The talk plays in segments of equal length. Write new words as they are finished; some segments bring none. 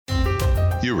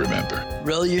You remember.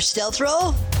 Roll your stealth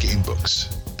roll? Game books,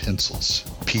 pencils,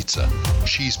 pizza,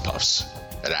 cheese puffs,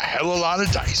 and a hell of a lot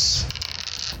of dice.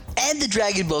 And the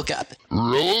dragon woke up.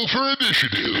 Roll for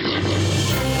initiative.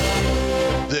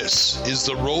 This is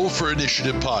the Roll for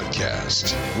Initiative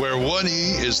podcast, where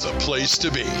 1E is the place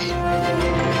to be.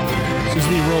 This is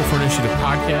the Roll for Initiative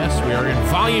podcast. We are in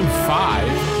Volume 5,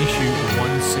 Issue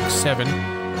 167.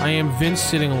 I am Vince,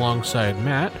 sitting alongside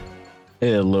Matt.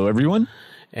 Hello, everyone.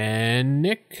 And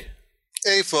Nick.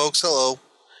 Hey, folks. Hello.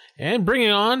 And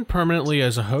bringing on permanently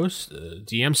as a host,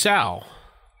 DM Sal.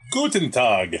 Guten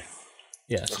Tag.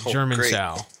 Yes, Oh, German great.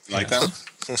 Sal. Like yes.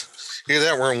 that? Hear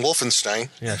that? We're in Wolfenstein.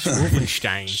 Yes,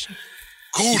 Wolfenstein.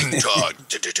 Guten Tag.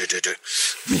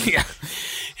 Yeah.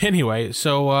 Anyway,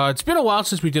 so it's been a while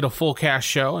since we did a full cast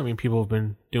show. I mean, people have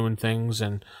been doing things,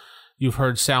 and you've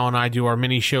heard Sal and I do our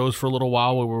mini shows for a little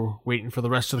while where we're waiting for the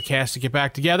rest of the cast to get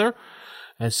back together.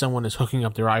 As someone is hooking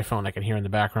up their iPhone, I can hear in the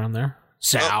background there.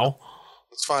 Sal.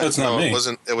 It's fine. That's not me. It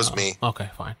wasn't. It was me.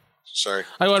 Okay, fine. Sorry.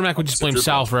 I automatically just blame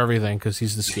Sal for everything because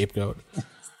he's the scapegoat.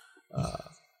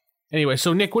 Anyway,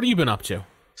 so Nick, what have you been up to?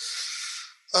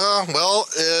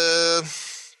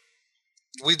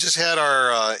 We just had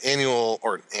our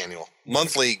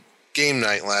monthly game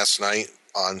night last night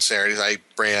on Saturdays. I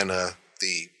ran the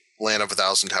Land of a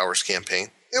Thousand Towers campaign.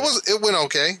 It went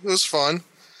okay. It was fun.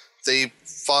 They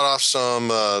fought off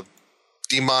some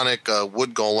demonic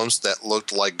wood golems that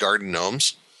looked like garden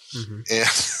gnomes. Mm-hmm. And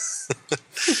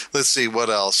let's see what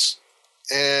else.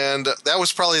 And that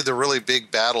was probably the really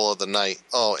big battle of the night.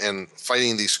 Oh, and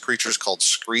fighting these creatures called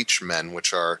Screech Men,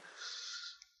 which are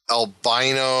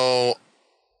albino,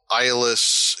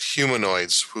 eyeless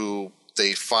humanoids who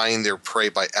they find their prey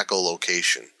by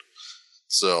echolocation.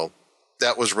 So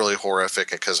that was really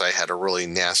horrific because I had a really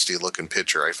nasty looking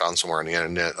picture I found somewhere on the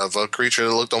internet of a creature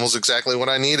that looked almost exactly what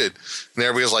I needed. And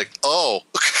everybody was like, oh,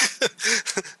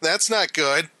 that's not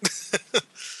good.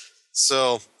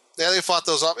 So, yeah, they fought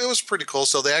those off. It was pretty cool.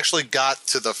 So they actually got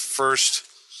to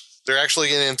they're actually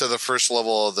getting into the first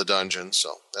level of the dungeon.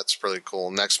 So that's pretty cool.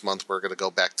 Next month, we're going to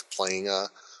go back to playing our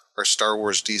Star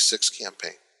Wars D6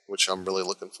 campaign, which I'm really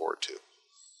looking forward to.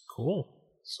 Cool.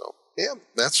 So, yeah,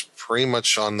 that's pretty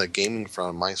much on the gaming front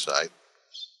on my side.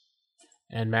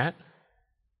 And Matt?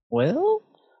 Well,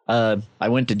 I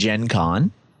went to Gen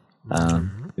Con.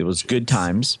 It was good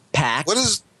times. Packed.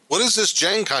 What is this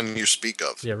Gen Con you speak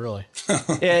of? Yeah, really.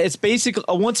 Yeah, it's basically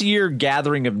a once-a-year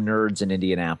gathering of nerds in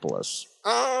Indianapolis.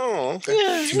 Oh, okay.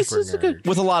 Yeah, it's good.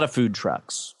 With a lot of food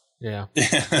trucks. Yeah.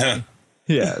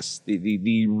 Yes,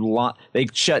 they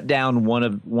shut down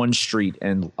one street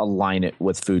and align it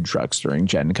with food trucks during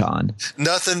Gen Con.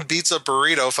 Nothing beats a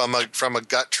burrito from a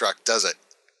gut truck, does it?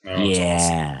 Oh,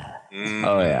 Yeah. Mm.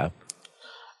 Oh yeah.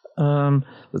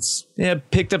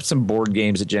 Picked up some board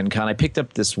games at Gen Con. I picked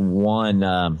up this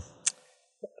one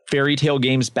Fairy Tale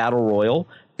Games Battle Royal.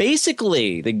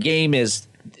 Basically, the game it's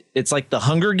like the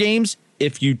Hunger Games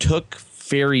if you took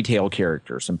fairy tale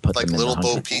characters and put Like them in Little the Bo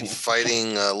Hunger Peep Games.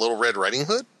 fighting Little Red Riding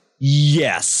Hood?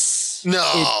 Yes. No.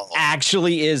 It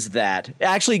actually is that. It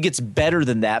actually gets better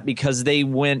than that because they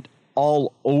went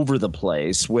all over the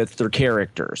place with their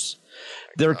characters.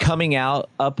 They're coming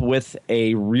up with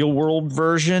a real world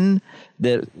version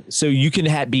so you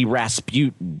can be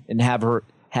Rasputin and have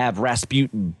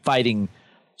Rasputin fighting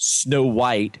Snow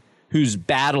White, who's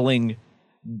battling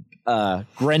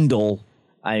Grendel.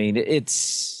 I mean,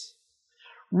 it's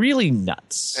really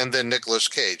nuts. And then Nicolas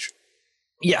Cage.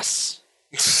 Yes.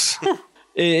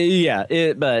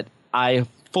 But I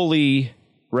fully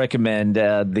recommend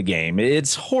the game.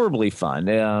 It's horribly fun.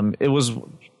 It was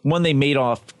one they made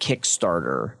off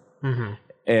Kickstarter. Mm-hmm.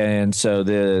 And so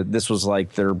this was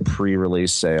like their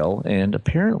pre-release sale. And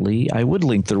apparently, I would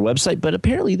link their website, but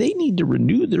apparently they need to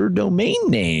renew their domain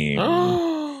name.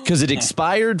 Because it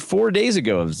expired 4 days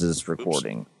ago of this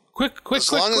recording. Quick,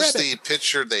 As long as the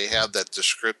picture they have that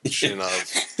description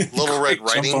of Little Red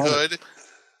Riding Hood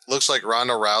looks like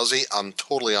Ronda Rousey, I'm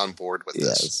totally on board with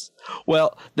this. Yes.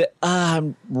 Well, the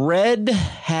Red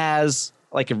has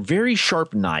like a very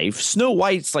sharp knife. Snow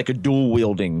White's like a dual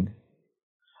wielding.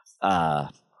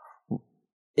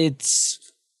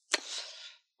 It's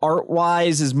art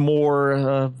wise is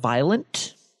more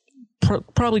violent,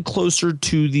 probably closer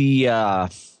to the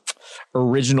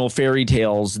original fairy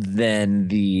tales than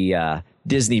the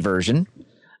Disney version.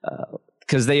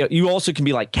 Because you also can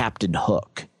be like Captain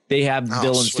Hook. They have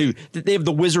villains too. They have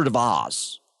the Wizard of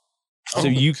Oz.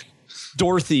 So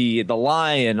Dorothy, the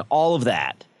Lion, all of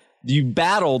that. You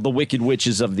battle the Wicked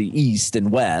Witches of the East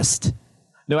and West.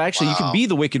 No, actually, you can be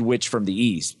the Wicked Witch from the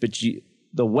East, but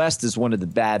the West is one of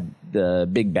the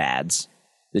big bads.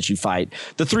 that you fight.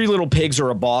 The three little pigs are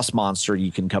a boss monster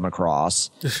you can come across.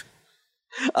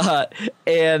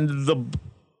 And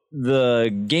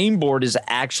the game board is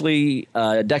actually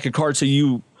a deck of cards. So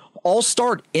you all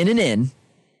start in an inn,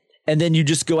 and then you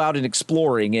just go out and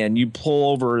exploring, and you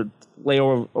lay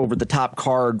over the top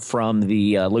card from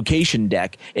the location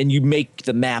deck, and you make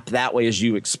the map that way as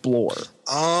you explore.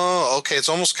 Oh, okay. It's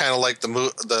almost kind of like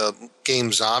the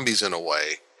game Zombies in a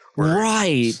way.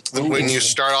 Right. When you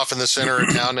start off in the center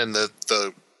of town and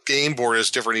the game board is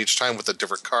different each time with a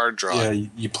different card drawn. Yeah,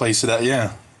 you place it at,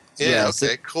 yeah. Yeah,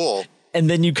 okay, cool. And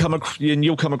then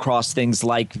you'll come across things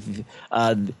like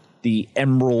the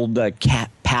Emerald Cat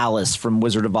Palace from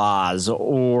Wizard of Oz,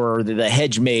 or the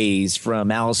Hedge Maze from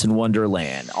Alice in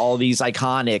Wonderland. All these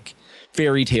iconic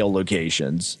fairy tale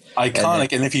locations.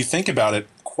 Iconic, and if you think about it,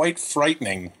 quite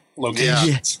frightening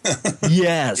locations.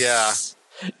 Yes. Yeah.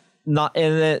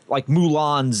 Like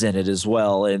Mulan's in it as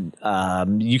well, and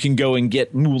you can go and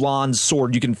get Mulan's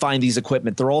sword. You can find these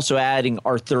equipment. They're also adding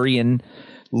Arthurian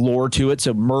lore to it,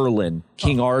 so Merlin,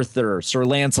 King Arthur, Sir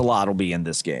Lancelot will be in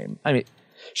this game. I mean,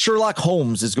 Sherlock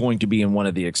Holmes is going to be in one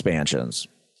of the expansions.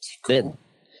 Cool.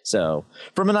 So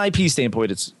from an IP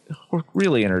standpoint, it's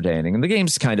really entertaining, and the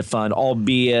game's kind of fun,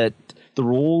 albeit the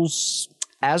rules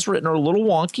as written are a little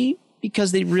wonky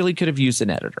because they really could have used an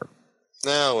editor.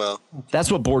 Oh, well.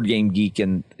 That's what Board Game Geek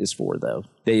is for, though.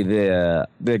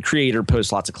 The creator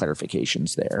posts lots of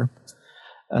clarifications there.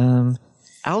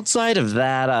 Outside of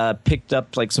that, I picked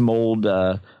up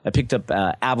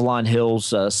Avalon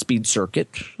Hill's Speed Circuit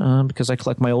because I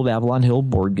collect my old Avalon Hill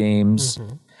board games,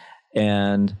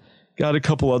 and got a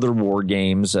couple other war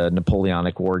games, a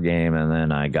Napoleonic war game, and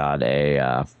then I got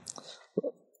a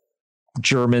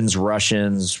Germans,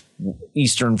 Russians,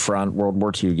 Eastern Front World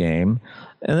War II game.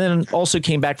 And then also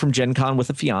came back from Gen Con with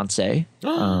a fiance.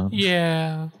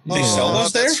 Yeah. They sell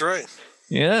those there? That's right.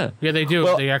 Yeah. Yeah, they do.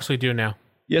 Well, they actually do now.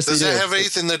 Yes, Does they that do. have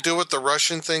anything to do with the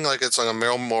Russian thing? Like it's like a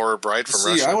Meryl Bride from See,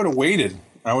 Russia? I would have waited.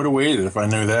 if I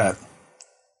knew that.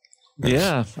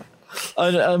 Yeah.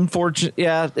 Unfortunate.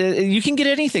 Yeah. You can get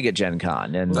anything at Gen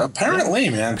Con. And Apparently,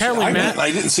 man. Apparently, Matt-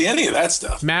 I didn't see any of that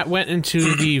stuff. Matt went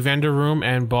into the vendor room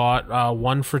and bought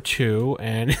 1 for 2,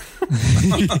 and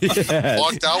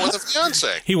Walked out with a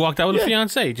fiance. he walked out with a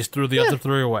fiance. He just threw the other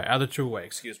 2 away.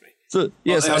 Excuse me. So,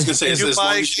 yes, I was going to say, If you as long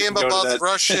buy a as you game can go to about that-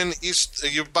 Russian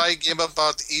you buy a game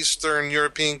about the Eastern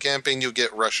European campaign, you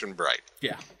get Russian Bride.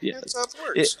 Yeah. That's how it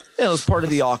works. it was part of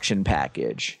the auction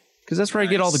package. Because that's where I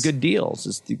get all the good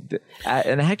deals.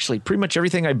 And actually, pretty much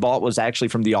everything I bought was actually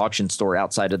from the auction store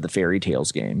outside of the Fairy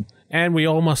Tales game. And we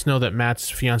all must know that Matt's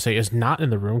fiance is not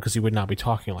in the room because he would not be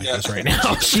talking like this right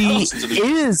now. She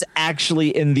is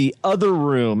actually in the other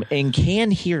room and can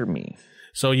hear me.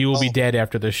 So you will be dead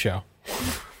after this show.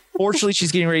 Fortunately,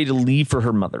 she's getting ready to leave for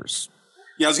her mother's.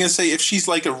 Yeah, I was going to say, if she's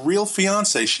like a real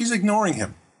fiance, she's ignoring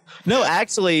him. No,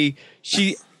 actually,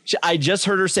 I just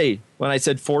heard her say, when I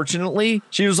said fortunately,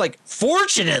 she was like,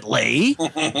 fortunately?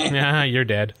 Yeah, you're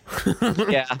dead.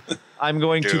 Yeah, I'm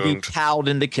going to be Doomed. cowed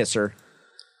in to kiss her.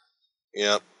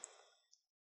 Yep.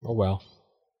 Oh, well.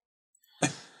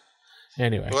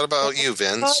 Anyway. What about you,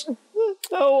 Vince?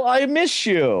 Oh, I miss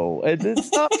you.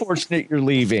 It's not fortunate you're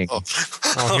leaving.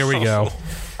 Oh, here we go.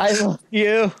 I love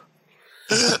you.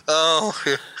 Oh,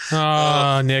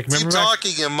 Oh, Nick. keep Remember back,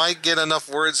 talking. You might get enough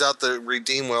words out to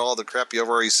redeem all the crap you've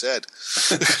already said.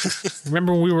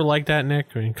 remember when we were like that, Nick?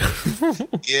 I mean,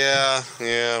 Yeah,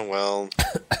 well,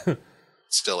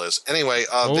 still is. Anyway, Vince.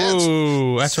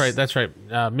 oh, that's right.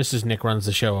 Mrs. Nick runs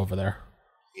the show over there.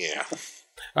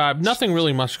 Yeah. Nothing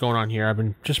really much going on here. I've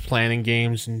been just planning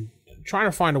games and trying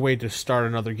to find a way to start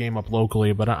another game up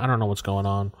locally, but I don't know what's going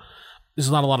on. There's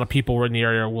not a lot of people in the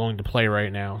area willing to play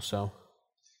right now, so.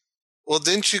 Well,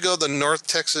 didn't you go to North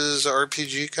Texas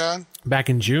RPG Con? Back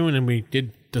in June, and we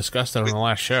did discuss that on the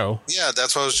last show. Yeah,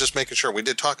 that's what I was just making sure. We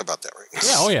did talk about that, right?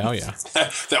 Yeah, oh yeah.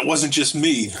 That wasn't just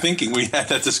me thinking we had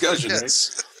that discussion,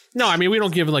 Yes. No, I mean, we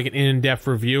don't give like an in-depth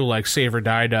review like Save or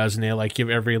Die does, and they like give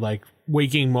every like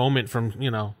waking moment from,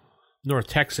 North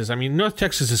Texas. I mean, North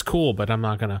Texas is cool, but I'm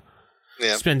not going to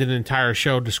Yeah. spend an entire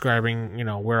show describing,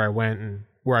 where I went and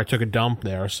where I took a dump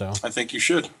there, so. I think you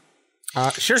should.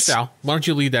 Sure, Sal. Why don't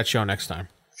you lead that show next time?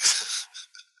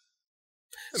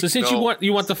 So since No.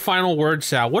 you want the final word,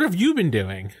 Sal, what have you been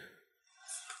doing?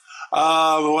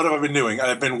 What have I been doing?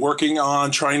 I've been working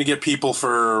on trying to get people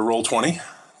for Roll20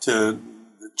 to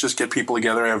just get people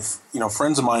together. I have,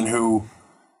 friends of mine who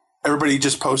everybody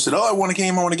just posted, "Oh, I want a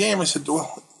game. I said,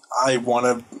 "Well, been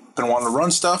wanting to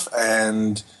run stuff,"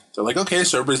 and they're like, "Okay."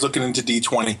 So everybody's looking into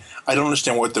D20. I don't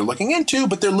understand what they're looking into,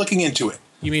 but they're looking into it.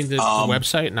 You mean the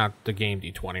website, not the game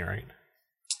D20, right?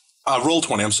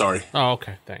 Roll20, I'm sorry. Oh,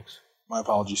 okay. Thanks. My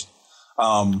apologies.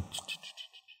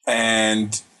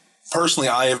 And personally,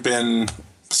 I have been,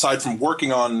 aside from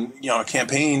working on a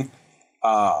campaign,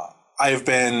 I have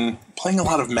been playing a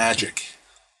lot of Magic.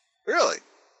 Really?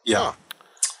 Yeah.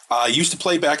 I used to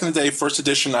play back in the day, first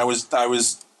edition. I was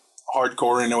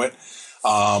hardcore into it.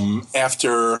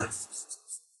 After, I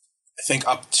think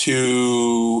up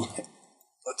to,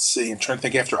 let's see, I'm trying to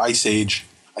think, after Ice Age,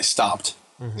 I stopped.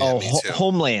 Yeah, me too.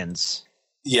 Homelands.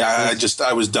 Yeah,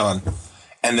 I was done.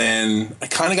 And then I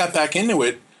kind of got back into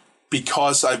it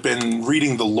because I've been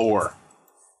reading the lore.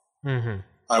 Mm-hmm.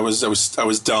 I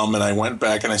was dumb, and I went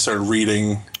back and I started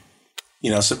reading,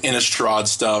 some Innistrad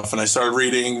stuff, and I started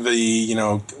reading the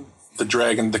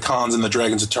Khans and the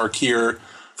Dragons of Tarkir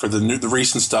for the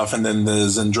recent stuff, and then the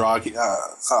Zendrazi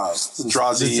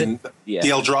and the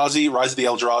Eldrazi, Rise of the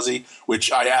Eldrazi,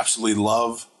 which I absolutely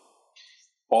love.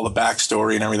 All the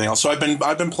backstory and everything else. So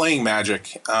I've been playing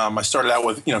Magic. I started out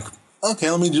with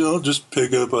okay, let me just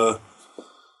pick up a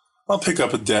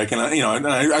deck, and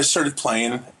I started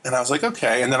playing, and I was like,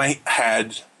 okay, and then I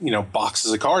had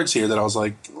boxes of cards here that I was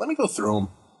like, let me go through them.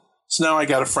 So now I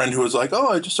got a friend who was like, oh,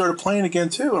 I just started playing again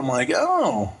too. I'm like,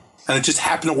 oh, and it just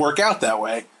happened to work out that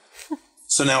way.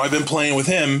 So now I've been playing with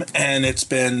him, and it's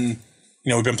been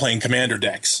we've been playing Commander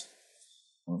decks.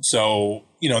 So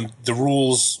the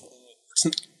rules.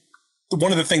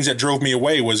 One of the things that drove me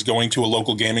away was going to a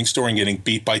local gaming store and getting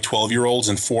beat by 12-year-olds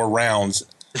in 4 rounds.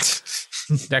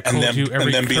 and then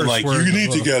being like, you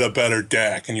need to get a better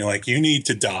deck. And you're like, you need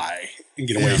to die and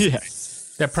get away from me.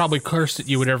 That probably cursed at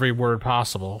you with every word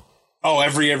possible. Oh,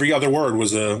 every other word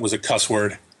was a cuss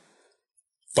word.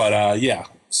 But yeah,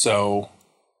 so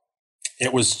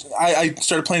it was. I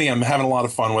started playing it. I'm having a lot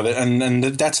of fun with it, and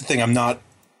that's the thing. I'm not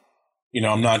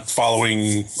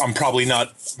following. I'm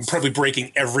probably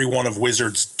breaking every one of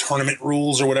Wizards' tournament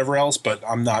rules or whatever else. But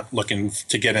I'm not looking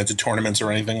to get into tournaments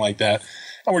or anything like that.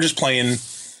 And we're just playing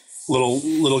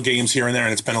little games here and there,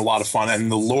 and it's been a lot of fun.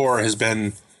 And the lore has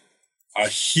been a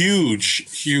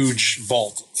huge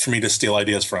vault for me to steal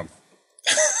ideas from.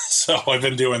 So I've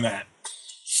been doing that.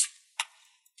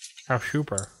 How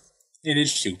super. It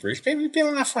is super. It's been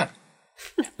a lot of fun.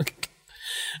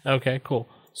 Okay, cool.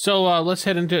 So let's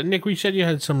head into it. Nick, we said you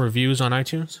had some reviews on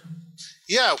iTunes?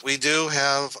 Yeah, we do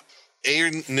have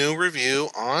a new review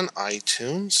on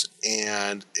iTunes.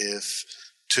 And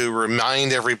to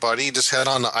remind everybody, just head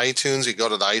on to iTunes. You go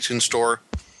to the iTunes store,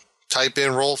 type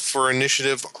in Roll for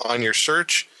Initiative on your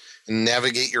search, and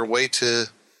navigate your way to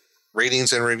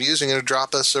ratings and reviews, and going to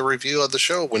drop us a review of the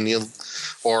show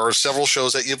or several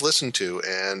shows that you've listened to.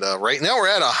 And right now we're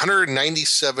at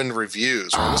 197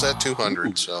 reviews. We're almost at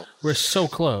 200. So we're so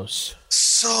close.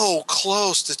 So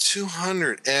close to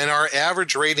 200. And our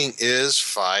average rating is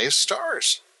 5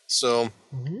 stars. So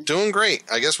doing great.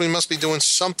 I guess we must be doing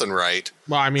something right.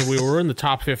 Well, I mean, we were in the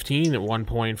top 15 at one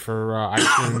point for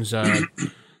iTunes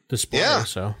display. Yeah.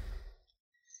 So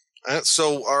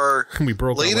our we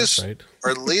broke our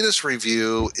latest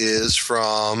review is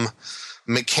from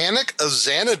Mechanic of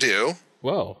Xanadu.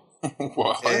 Whoa.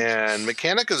 What? And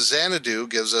Mechanic of Xanadu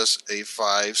gives us a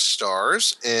 5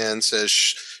 stars and says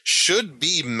should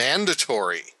be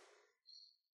mandatory.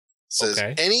 Says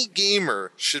any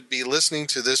gamer should be listening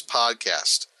to this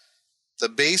podcast. The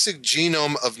basic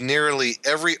genome of nearly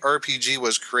every RPG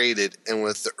was created, and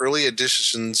with the early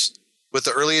editions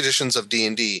of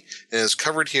D&D, and is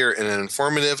covered here in an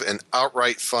informative and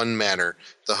outright fun manner.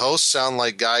 The hosts sound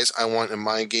like guys I want in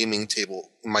my gaming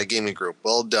group.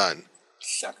 Well done.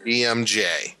 Sucker.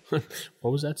 EMJ.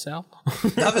 What was that, Sal?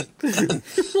 Nothing.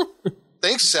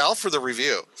 Thanks, Sal, for the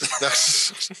review.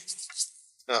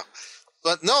 No.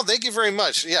 But no, thank you very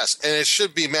much. Yes, and it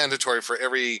should be mandatory for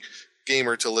every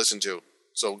gamer to listen to.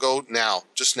 So go now.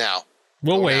 Just now.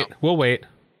 We'll wait.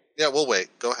 Yeah, we'll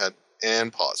wait. Go ahead.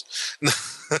 And pause.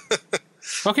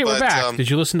 Okay, we're back.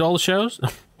 Did you listen to all the shows?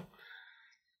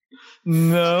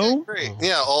 No. Great.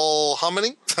 Yeah, how many?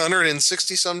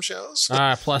 160 some shows?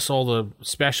 Plus all the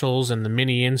specials and the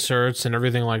mini inserts and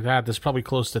everything like that. There's probably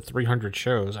close to 300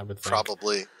 shows, I would think.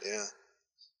 Probably, yeah.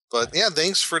 But yeah,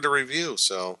 thanks for the review.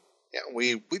 So yeah,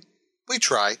 we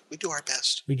try. We do our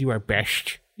best. We do our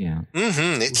best. Yeah.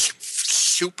 Mm-hmm. It's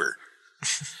super.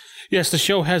 Yes, the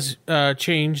show has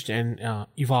changed and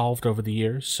evolved over the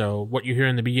years. So what you hear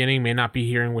in the beginning may not be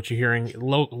hearing what you're hearing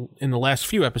in the last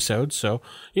few episodes. So,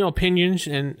 opinions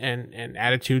and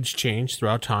attitudes change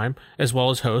throughout time, as well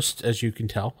as hosts, as you can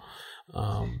tell.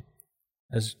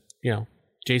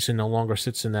 Jason no longer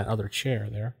sits in that other chair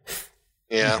there.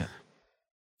 Yeah.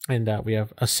 And we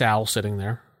have a Sal sitting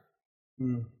there.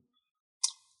 Mm.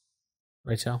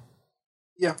 Right, Sal?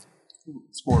 Yeah.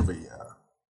 It's more of a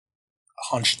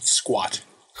hunched squat.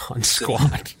 On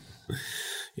squad.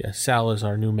 Yeah, Sal is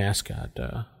our new mascot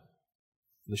for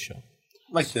the show.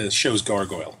 Like the show's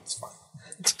gargoyle. It's fine.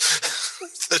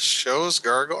 The show's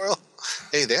gargoyle?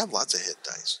 Hey, they have lots of hit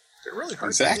dice. They're really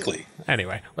hard to Exactly.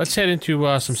 Anyway, let's head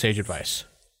into some sage advice.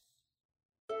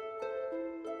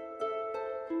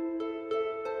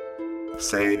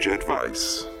 Sage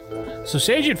advice. So,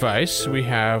 Sage Advice, we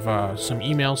have some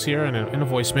emails here and a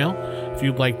voicemail. If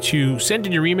you'd like to send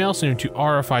in your email, send it to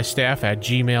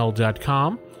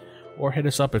rfistaff@gmail.com or hit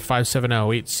us up at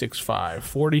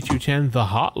 570-865-4210, the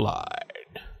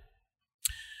hotline,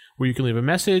 where you can leave a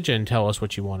message and tell us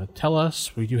what you want to tell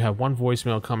us. We do have one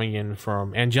voicemail coming in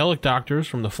from Angelic Doctors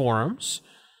from the forums.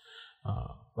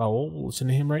 Raul, we'll listen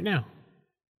to him right now.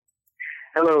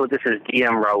 Hello, this is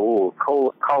DM Raul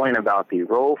calling about the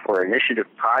Roll for Initiative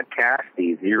podcast,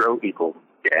 the Zero Equals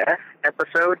Death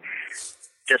episode.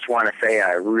 Just want to say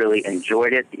I really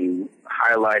enjoyed it. You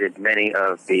highlighted many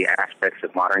of the aspects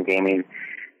of modern gaming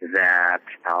that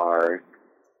are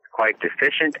quite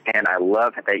deficient, and I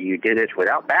love that you did it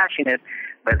without bashing it,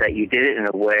 but that you did it in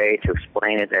a way to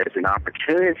explain it as an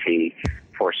opportunity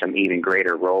for some even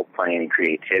greater role-playing and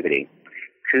creativity.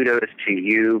 Kudos to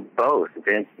you both,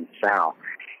 Vince and Sal.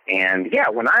 And yeah,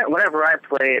 whenever I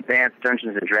play Advanced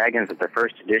Dungeons and Dragons at the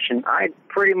first edition, I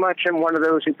pretty much am one of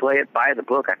those who play it by the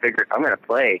book. I figure if I'm going to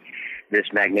play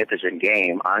this magnificent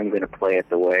game, I'm going to play it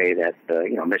the way that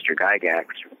Mr. Gygax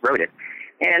wrote it.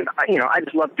 And I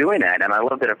just love doing that, and I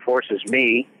love that it forces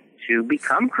me to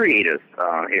become creative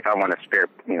if I want to spare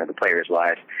the players'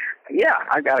 lives. Yeah,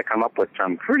 I've got to come up with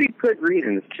some pretty good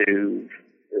reasons to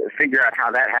figure out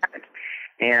how that happened.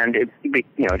 And it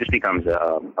just becomes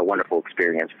a wonderful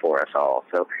experience for us all.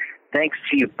 So thanks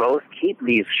to you both. Keep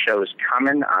these shows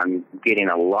coming. I'm getting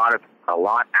a lot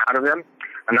out of them.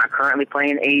 I'm not currently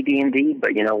playing AD&D,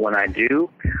 but when I do,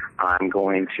 I'm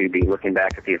going to be looking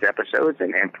back at these episodes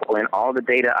and pulling all the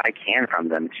data I can from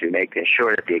them to make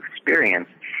sure that the experience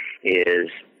is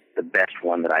the best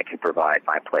one that I can provide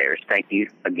my players. Thank you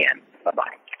again.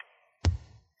 Bye-bye.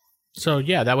 So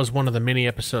yeah, that was one of the mini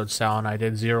episodes Sal and I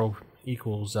did, Zero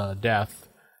Equals Death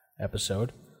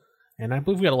episode. And I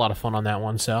believe we had a lot of fun on that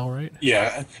one, Sal, right?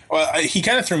 Yeah. Well, he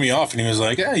kind of threw me off, and he was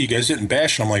like, you guys didn't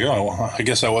bash. And I'm like, oh, well, I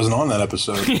guess I wasn't on that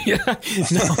episode. Yeah.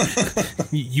 No.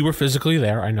 You were physically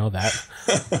there. I know that.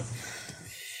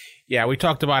 Yeah, we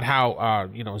talked about how,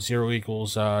 Zero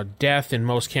Equals Death in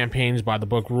most campaigns by the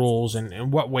book rules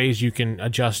and what ways you can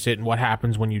adjust it and what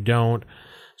happens when you don't.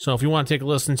 So if you want to take a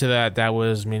listen to that, that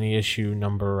was mini issue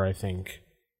number, I think,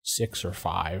 6 or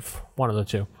 5, one of the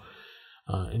two.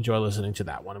 Enjoy listening to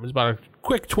that one. It was about a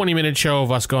quick 20-minute show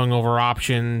of us going over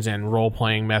options and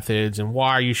role-playing methods and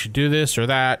why you should do this or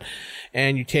that,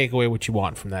 and you take away what you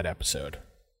want from that episode.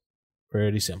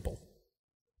 Pretty simple.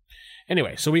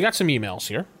 Anyway, so we got some emails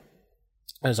here.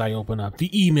 As I open up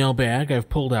the email bag, I've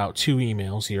pulled out 2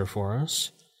 emails here for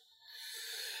us.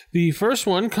 The first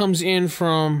one comes in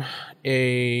from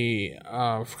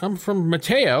Matteo,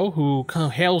 who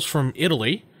hails from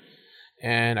Italy.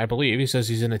 And I believe he says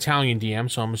he's an Italian DM,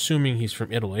 so I'm assuming he's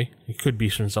from Italy. He could be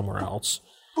from somewhere else.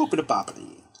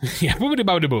 Boopity-boppity. Yeah,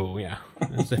 boopity-boppity-boo, yeah.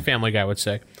 As the Family Guy would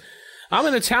say. I'm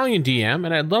an Italian DM,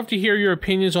 and I'd love to hear your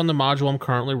opinions on the module I'm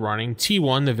currently running,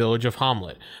 T1, The Village of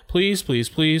Hamlet. Please, please,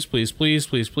 please, please, please,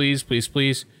 please, please, please,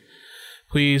 please,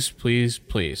 please, please,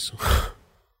 please.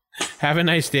 Have a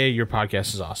nice day. Your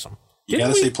podcast is awesome. You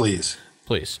gotta say please.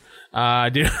 Please.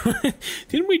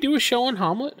 Didn't we do a show on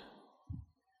Hamlet?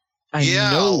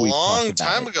 A long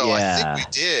time ago. Yeah. I think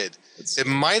we did. It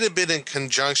might have been in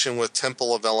conjunction with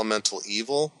Temple of Elemental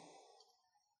Evil,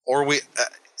 or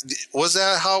was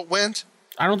that how it went?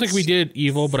 I don't think we did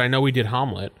Evil, but I know we did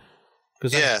Hamlet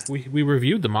because we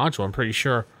reviewed the module. I'm pretty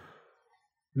sure.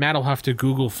 Matt will have to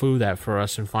Google foo that for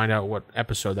us and find out what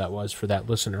episode that was for that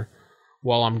listener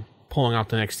while I'm pulling out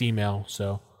the next email.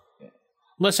 So,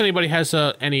 unless anybody has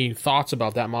any thoughts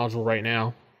about that module right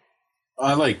now.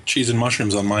 I like cheese and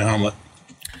mushrooms on my omelet.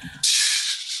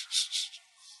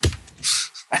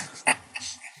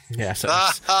 Yeah, so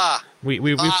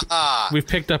we've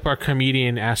picked up our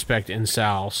comedian aspect in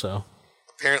Sal, so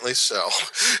apparently so.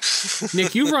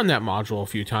 Nick, you've run that module a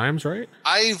few times, right?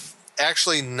 I've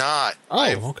actually not.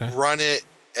 Okay. Run it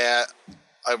at.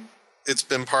 It's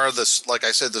been part of this, like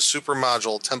I said, the super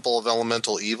module Temple of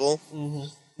Elemental Evil.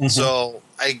 Mm-hmm. So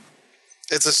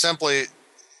it's essentially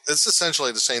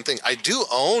the same thing. I do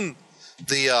own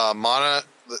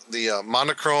the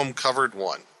monochrome covered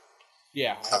one.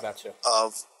 Yeah, I have that too.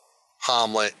 Of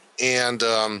Hamlet, and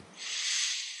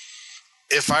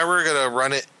if I were gonna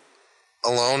run it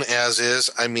alone as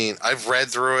is, I mean, I've read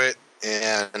through it.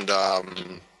 and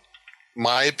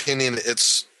my opinion,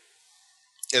 it's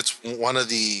one of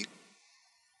the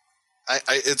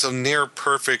it's a near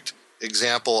perfect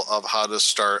example of how to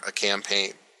start a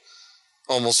campaign,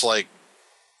 almost like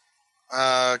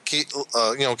keep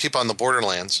on the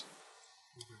Borderlands.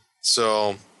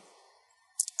 So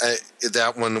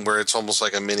that one where it's almost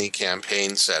like a mini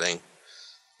campaign setting,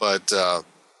 but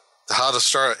how to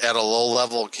start at a low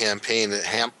level campaign at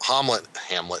Hamlet, the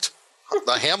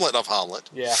Hamlet of Hamlet.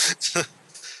 Yeah.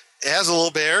 It has a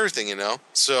little bit of everything,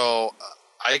 So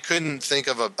I couldn't think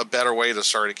of a better way to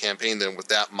start a campaign than with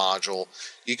that module.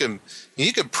 You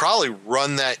could probably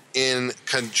run that in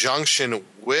conjunction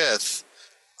with,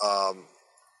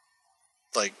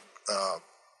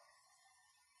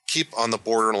 Keep on the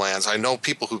Borderlands. I know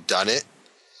people who've done it.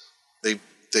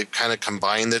 They've kind of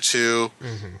combined the two,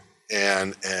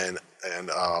 and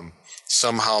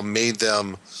somehow made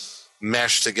them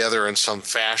mesh together in some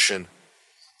fashion.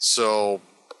 So.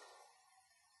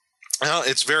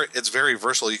 It's very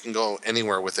versatile. You can go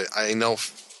anywhere with it. I know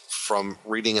from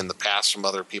reading in the past from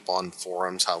other people on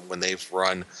forums how when they've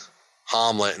run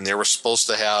Hamlet and they were supposed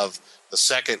to have the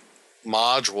second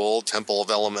module, Temple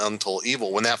of Elemental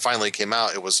Evil, when that finally came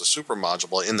out, it was a super module.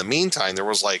 But in the meantime, there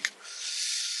was I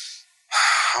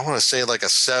want to say like a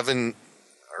 7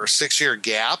 or 6 year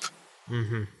gap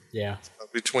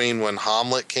between when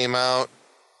Hamlet came out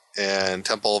and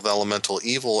Temple of Elemental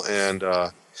Evil, and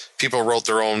people wrote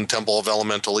their own Temple of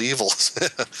Elemental Evil,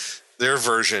 their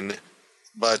version.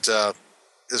 But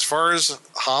as far as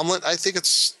Hamlet, I think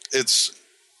it's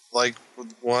like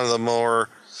one of the more,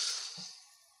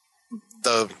 I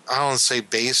don't want to say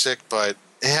basic, but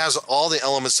it has all the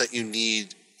elements that you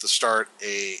need to start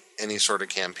any sort of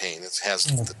campaign. It has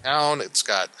the town. It's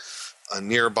got a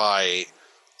nearby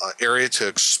area to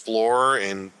explore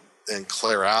and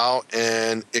clear out,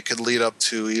 and it could lead up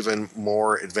to even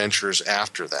more adventures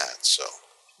after that. So,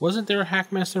 wasn't there a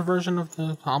Hackmaster version of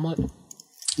the Hamlet?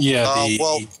 Yeah.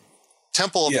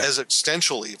 Temple of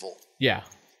Existential Evil. Yeah.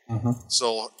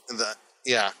 So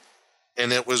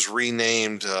and it was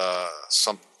renamed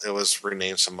some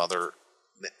other.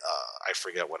 I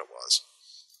forget what it was,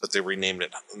 but they renamed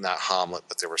it not Hamlet,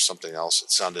 but there was something else.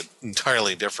 It sounded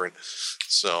entirely different.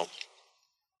 So,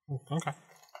 okay.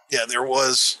 Yeah, there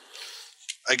was.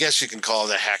 I guess you can call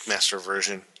it a Hackmaster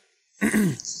version.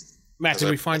 Matt, did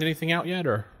we find anything out yet,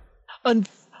 or?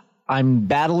 I'm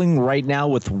battling right now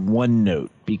with OneNote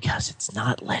because it's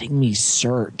not letting me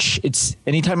search. It's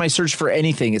anytime I search for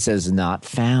anything, it says not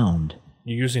found.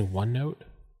 You're using OneNote?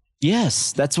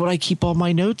 Yes, that's what I keep all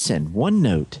my notes in.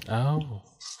 OneNote. Oh.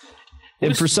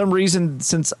 And for some reason,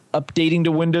 since updating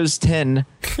to Windows 10,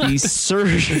 the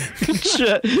search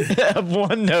of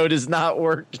OneNote is not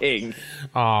working.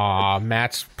 Aw,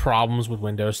 Matt's problems with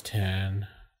Windows 10.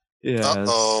 Yeah.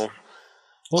 Uh-oh.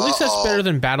 Well, at least that's better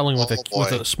than battling with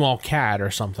a small cat or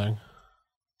something.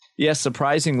 Yeah,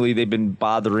 surprisingly, they've been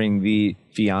bothering the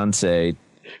fiance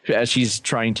as she's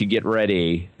trying to get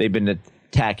ready. They've been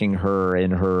attacking her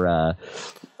in her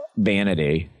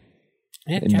vanity.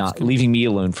 Yeah, and not leaving me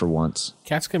alone for once.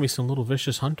 Cats can be some little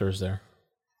vicious hunters there.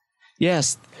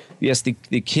 Yes, the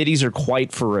kitties are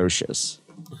quite ferocious.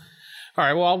 All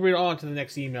right, well, I'll read on to the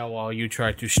next email while you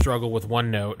try to struggle with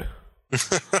OneNote.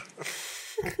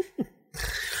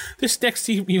 This next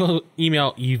evil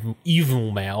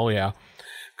mail,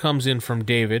 comes in from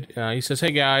David. He says,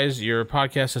 "Hey guys, your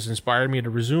podcast has inspired me to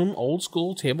resume old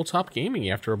school tabletop gaming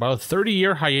after about a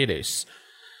 30-year hiatus.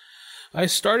 I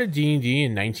started D&D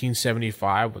in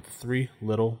 1975 with 3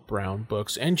 Little Brown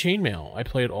Books and Chainmail. I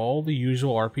played all the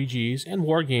usual RPGs and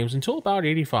war games until about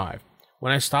 85,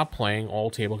 when I stopped playing all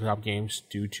tabletop games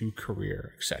due to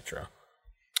career, etc.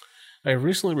 I have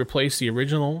recently replaced the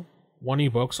original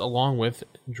 1E books along with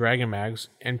Dragon Mags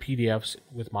and PDFs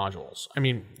with modules. I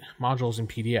mean, modules in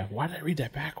PDF. Why did I read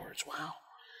that backwards? Wow.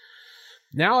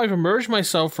 Now I've emerged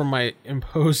myself from my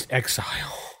imposed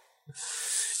exile.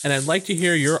 And I'd like to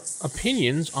hear your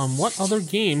opinions on what other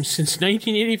games since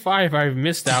 1985 I've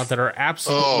missed out that are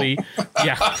absolutely...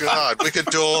 God, we could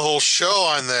do a whole show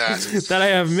on that. that I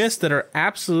have missed that are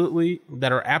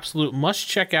absolute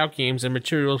must-check-out games and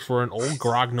materials for an old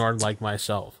grognard like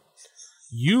myself.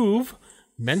 You've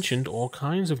mentioned all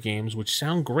kinds of games which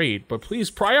sound great, but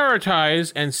please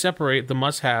prioritize and separate the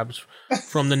must-haves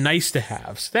from the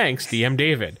nice-to-haves. Thanks, DM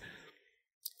David."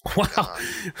 Wow.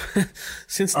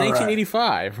 Since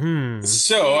 1985. Right.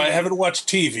 So I haven't watched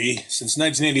TV since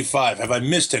 1985. Have I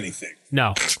missed anything?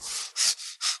 No.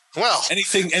 Well,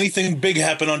 anything big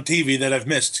happen on TV that I've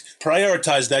missed?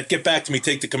 Prioritize that. Get back to me.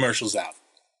 Take the commercials out.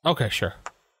 Okay, sure.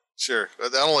 Sure.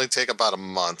 That'll only take about a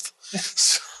month.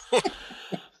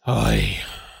 Oy.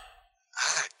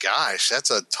 Gosh,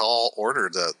 that's a tall order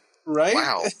to. Right?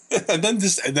 Wow. and then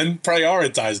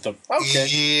prioritize them. Okay.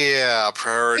 Yeah,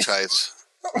 prioritize.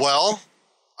 Well,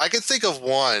 I could think of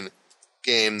one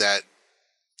game that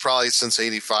probably since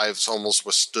 '85 has almost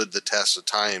withstood the test of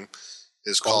time.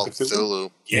 Is called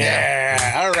Cthulhu.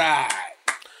 Yeah. All right.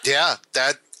 Yeah,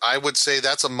 that I would say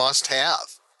that's a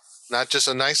must-have, not just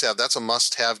a nice-have. That's a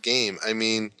must-have game. I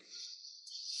mean,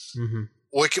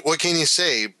 what can you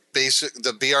say?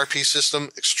 The BRP system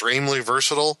extremely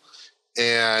versatile,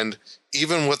 and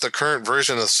even with the current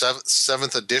version of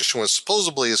seventh edition, which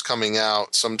supposedly is coming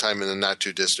out sometime in the not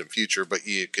too distant future, but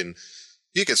you can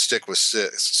stick with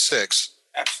six,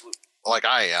 absolutely, like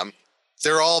I am.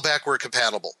 They're all backward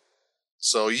compatible.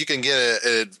 So you can get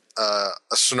a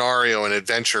scenario, an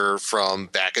adventure from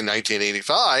back in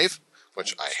 1985,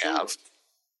 which I have,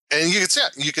 and you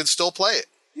can still play it.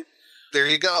 There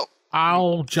you go.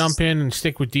 I'll jump in and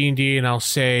stick with D&D, and I'll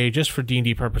say, just for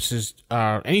D&D purposes,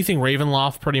 anything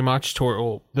Ravenloft, pretty much,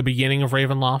 toward the beginning of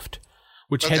Ravenloft,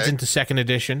 which heads into 2nd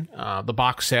edition, the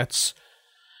box sets.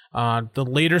 The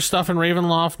later stuff in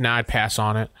Ravenloft, I'd pass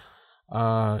on it.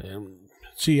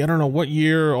 See, I don't know what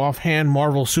year offhand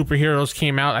Marvel Superheroes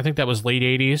came out. I think that was late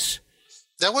 80s.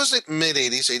 That was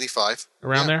mid-80s, 85.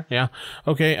 Around there? Yeah.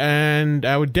 Okay, and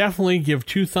I would definitely give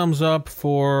 2 thumbs up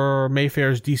for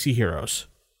Mayfair's DC Heroes.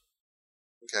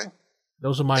 Okay.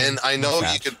 Those are my... And I know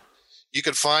you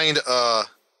could find,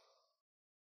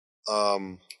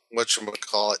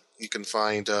 whatchamacallit, you can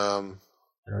find... I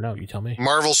don't know, you tell me.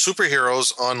 Marvel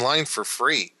Superheroes online for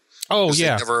free. Oh,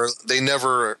 yeah. They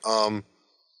never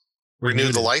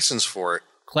renewed the license for it.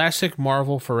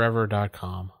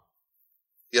 ClassicMarvelForever.com.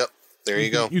 Yep, there you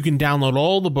go. You can download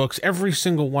all the books, every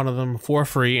single one of them, for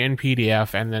free in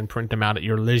PDF, and then print them out at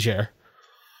your leisure.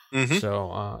 Mm-hmm.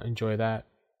 So enjoy that.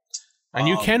 And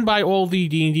you can buy all the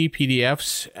D&D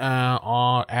PDFs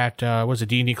at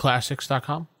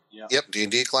DNDClassics.com? Yep,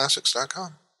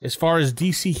 DNDClassics.com. As far as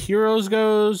DC Heroes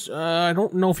goes, I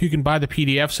don't know if you can buy the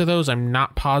PDFs of those. I'm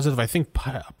not positive. I think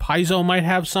Paizo might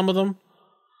have some of them.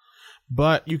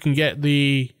 But you can get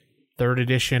the 3rd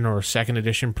edition or 2nd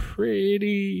edition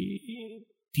pretty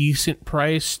decent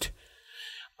priced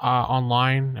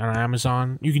online on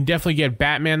Amazon. You can definitely get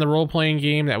Batman the role-playing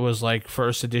game that was like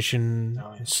 1st edition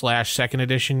 / 2nd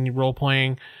edition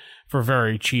role-playing for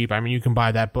very cheap. I mean, you can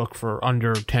buy that book for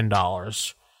under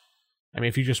 $10. I mean,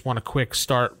 if you just want a quick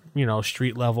start,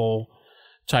 street level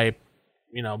type,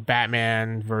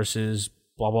 Batman versus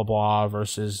blah, blah, blah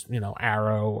versus,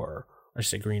 Arrow or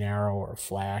say Green Arrow or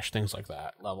Flash, things like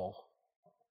that level.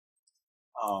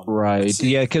 Right.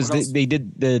 Yeah, because they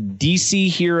did the DC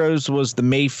Heroes was the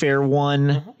Mayfair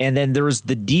one, and then there was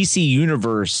the DC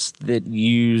Universe that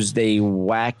used a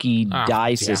wacky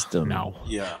die system. No.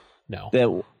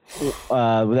 That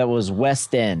was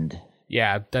West End.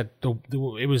 Yeah,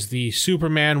 it was the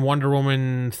Superman, Wonder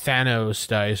Woman, Thanos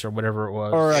dice or whatever it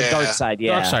was. Or Darkseid,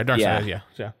 yeah. Darkseid,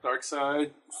 yeah. Darkseid,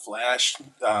 Flash,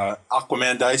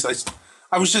 Aquaman dice.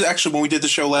 I was just actually, when we did the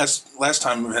show last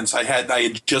time, Vince, I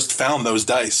had just found those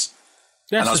dice,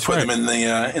 and I was putting them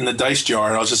in the dice jar,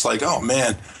 and I was just like, oh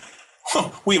man,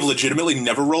 we have legitimately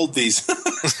never rolled these.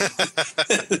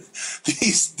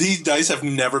 these dice have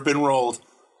never been rolled,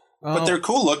 but they're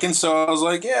cool looking, so I was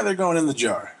like, yeah, they're going in the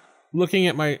jar. Looking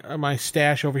at my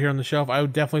stash over here on the shelf, I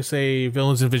would definitely say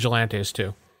Villains and Vigilantes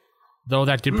too, though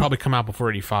that did probably come out before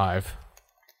 85.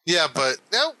 Yeah, but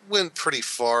that went pretty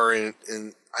far in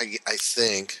I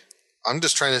think. I'm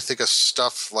just trying to think of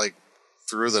stuff like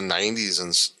through the 90s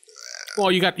and. Well,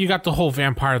 you got the whole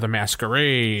Vampire the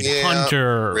Masquerade,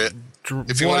 Hunter.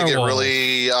 If you want to get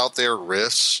really out there,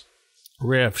 Riffs.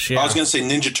 Yeah. I was going to say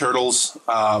Ninja Turtles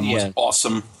was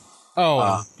awesome.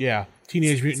 Oh, yeah,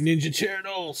 Teenage Mutant Ninja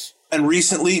Turtles. And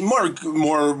recently,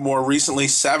 more recently,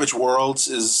 Savage Worlds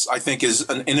is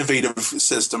an innovative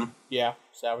system. Yeah,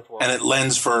 Savage Worlds, and it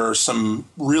lends for some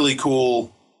really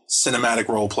cool cinematic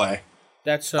role play.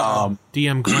 That's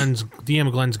DM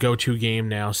Glenn's go-to game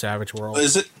now, Savage Worlds.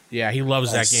 Is it? Yeah, he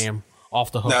loves that game.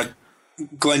 Off the hook. Now,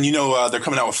 Glenn, they're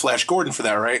coming out with Flash Gordon for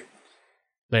that, right?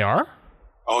 They are?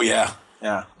 Oh, yeah.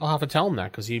 Yeah. I'll have to tell him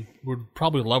that because he would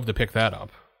probably love to pick that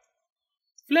up.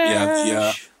 Flash.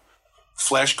 Yeah.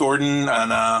 Flash Gordon,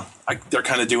 and they're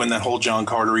kind of doing that whole John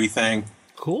Carter-y thing.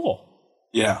 Cool.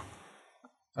 Yeah.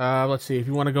 Let's see. If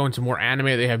you want to go into more anime,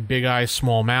 they have Big Eyes,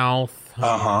 Small Mouth.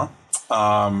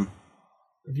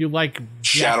 If you like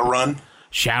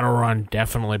Shadowrun,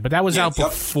 definitely. But that was out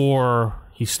before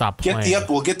he stopped playing.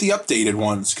 We'll get the updated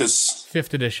ones because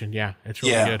 5th edition. Yeah, it's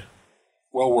really good.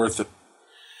 Well worth it.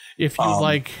 If you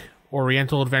like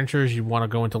Oriental Adventures, you want to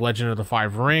go into Legend of the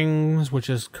Five Rings, which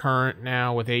is current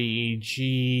now with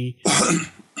AEG.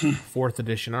 4th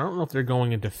edition. I don't know if they're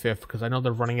going into 5th, because I know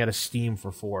they're running out of steam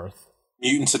for 4th.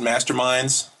 Mutants and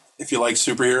Masterminds, if you like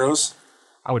superheroes.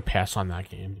 I would pass on that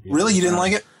game. Really? You didn't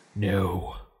like it?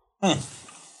 No.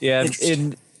 Yeah,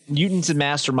 in Mutants and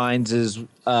Masterminds is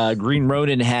Green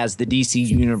Ronin has the DC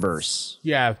Universe.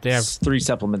 Yeah, they have 3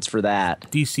 supplements for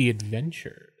that. DC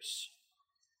Adventures.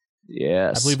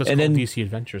 Yes. I believe it's called DC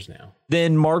Adventures now.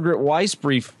 Then Margaret Weiss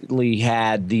briefly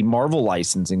had the Marvel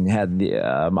licensing, had the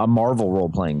a Marvel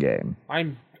role-playing game.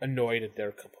 I'm annoyed at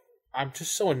I'm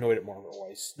just so annoyed at Margaret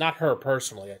Weiss. Not her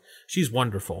personally. She's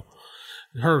wonderful.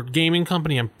 Her gaming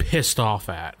company, I'm pissed off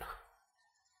at.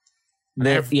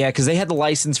 Yeah, because they had the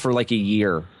license for like a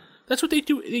year. That's what they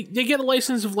do. They get a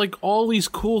license of like all these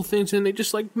cool things, and they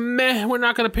just like, meh, we're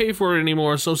not going to pay for it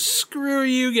anymore, so screw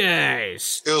you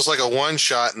guys. It was like a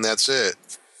one-shot, and that's it.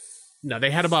 No,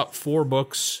 they had about 4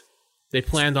 books. They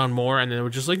planned on more, and they were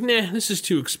just like, nah, this is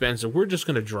too expensive. We're just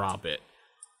going to drop it.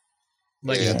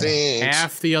 Like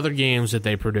half the other games that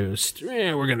they produced,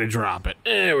 we're going to drop it.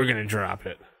 We're going to drop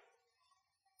it.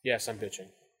 Yes, I'm bitching.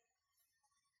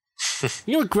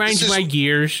 You know what grinds my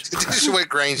gears? This is what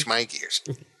grinds my gears.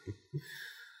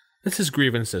 That's his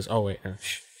grievances. Oh, wait.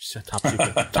 Top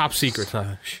secret. Top secret.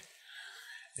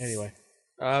 Anyway.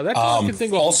 That's all I can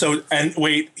think of. Also, and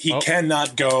wait, he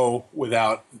cannot go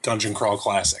without Dungeon Crawl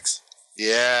Classics.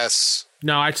 Yes.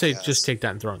 No, I'd say just take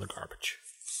that and throw it in the garbage.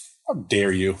 How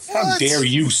dare you? How dare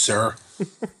you, sir?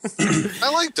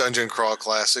 I like Dungeon Crawl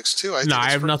Classics, too. I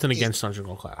have nothing against Dungeon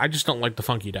Crawl Classics. I just don't like the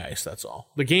funky dice, that's all.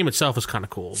 The game itself is kind of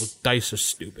cool. The dice are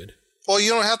stupid. Well, you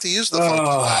don't have to use the funky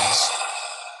dice.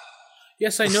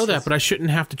 Yes, I know that, but I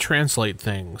shouldn't have to translate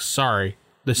things. Sorry.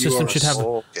 The system should have...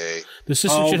 Okay. The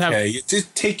system should have...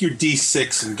 Just take your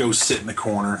D6 and go sit in the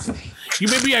corner.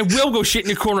 Maybe I will go sit in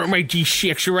the corner with my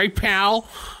D6, all right, pal?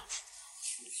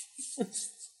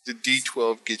 The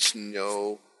D12 gets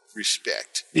no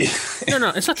respect. No,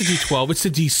 it's not the D12. It's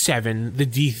the D7, the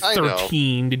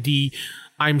D13, the D...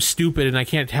 I'm stupid and I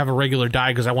can't have a regular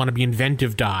die because I want to be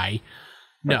inventive die.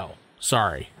 No,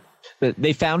 sorry. But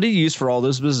they found a use for all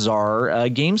those bizarre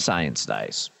game science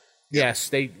dice.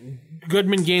 Yes,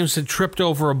 Goodman Games had tripped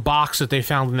over a box that they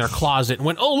found in their closet and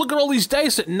went, oh, look at all these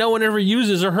dice that no one ever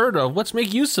uses or heard of. Let's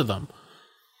make use of them.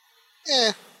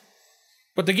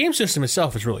 But the game system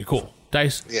itself is really cool.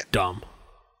 Dice, dumb.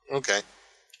 Okay.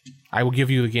 I will give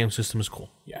you the game system is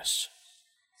cool. Yes.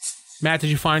 Matt,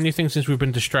 did you find anything since we've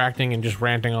been distracting and just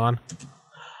ranting on?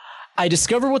 I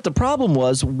discovered what the problem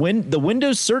was when the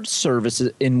Windows search service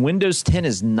in Windows 10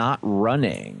 is not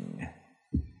running.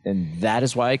 And that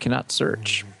is why I cannot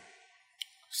search.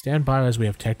 Stand by as we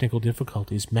have technical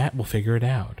difficulties. Matt will figure it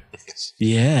out.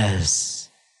 Yes.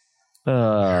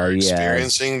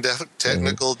 Experiencing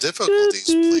technical difficulties.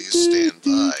 Please stand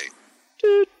by.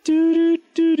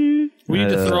 We need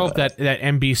to throw up that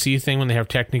NBC thing when they have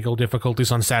technical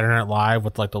difficulties on Saturday Night Live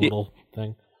with like the little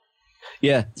thing.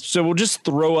 Yeah, so we'll just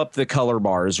throw up the color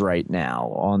bars right now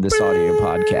on this audio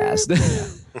podcast.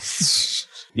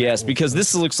 Yes, because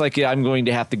this looks like I'm going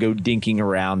to have to go dinking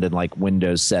around in like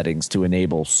Windows settings to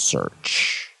enable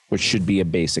search, which should be a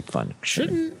basic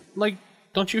function.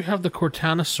 Don't you have the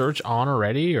Cortana search on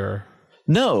already, or?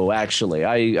 No, actually,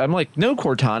 I'm like, no,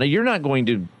 Cortana, you're not going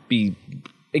to be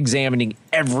examining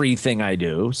everything I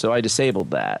do, so I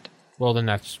disabled that. Well, then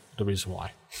that's the reason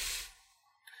why.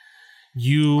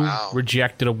 You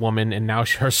rejected a woman, and now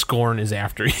her scorn is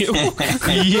after you.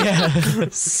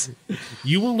 Yes.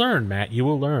 You will learn, Matt. You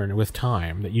will learn with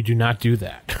time that you do not do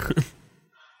that.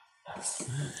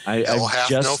 I will have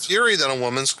no fury that a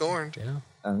woman scorned. Yeah.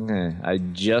 Okay. I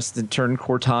just turned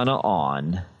Cortana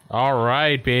on. All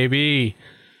right, baby.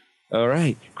 All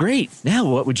right. Great. Now,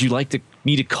 what would you like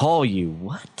me to call you?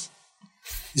 What?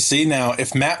 You see, now,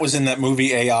 if Matt was in that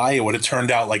movie AI, it would have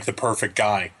turned out like the perfect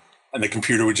guy. And the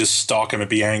computer would just stalk him and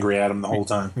be angry at him the whole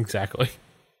time. Exactly.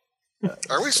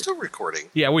 Are we still recording?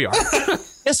 Yeah, we are.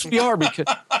 Yes, we are. Because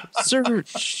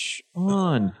search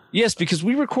on. Yes, because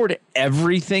we record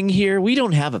everything here. We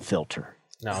don't have a filter.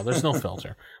 No, there's no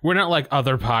filter. We're not like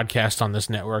other podcasts on this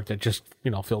network that just,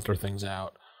 filter things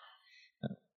out.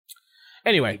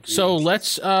 Anyway, so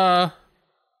let's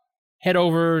head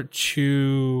over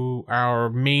to our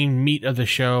main meat of the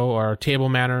show, our table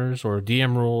manners or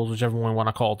DM rules, whichever one we want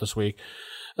to call it this week.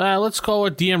 Let's call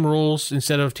it DM rules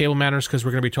instead of table manners because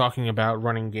we're going to be talking about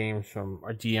running games from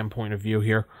a DM point of view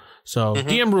here. So,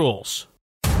 DM rules.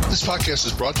 This podcast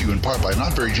is brought to you in part by a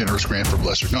not very generous grant from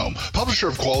Lesser Gnome, publisher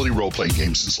of quality role-playing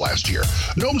games since last year.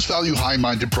 Gnomes value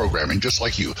high-minded programming just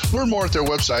like you. Learn more at their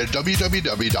website at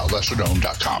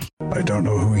www.lessergnome.com. I don't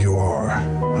know who you are.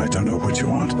 I don't know what you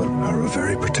want, but I have a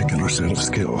very particular set of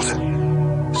skills.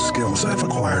 Skills I've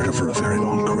acquired over a very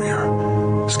long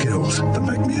career. Skills that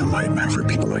make me a nightmare for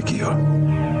people like you. I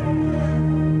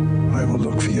will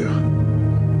look for you.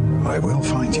 I will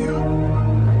find you.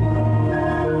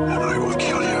 And I will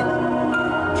kill you.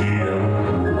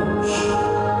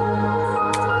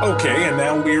 Okay, and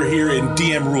now we're here in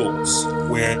DM Rules,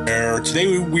 where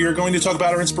today we are going to talk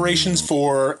about our inspirations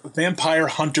for Vampire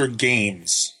Hunter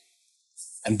games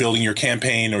and building your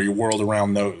campaign or your world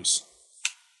around those.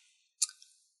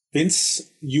 Vince,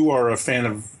 you are a fan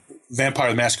of Vampire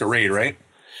the Masquerade, right?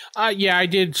 Yeah, I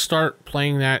did start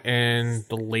playing that in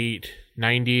the late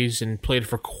 90s and played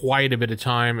for quite a bit of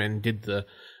time and did the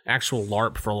actual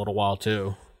LARP for a little while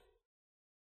too.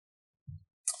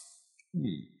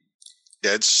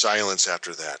 Dead silence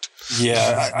after that.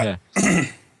 Yeah.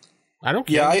 I don't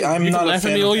care. Yeah, I'm you not can a laugh at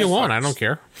fan me of all you Vampire. want. I don't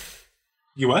care.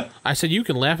 You what? I said you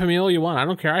can laugh at me all you want. I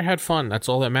don't care. I had fun. That's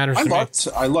all that matters to me.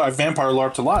 I Vampire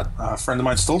LARPed a lot. A friend of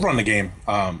mine still run the game.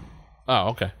 Oh,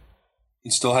 okay. He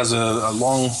still has a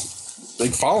long,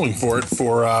 big following for it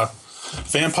for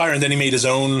Vampire, and then he made his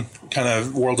own kind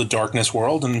of World of Darkness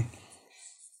world, and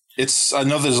I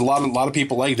know there's a lot of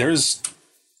people there's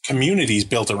communities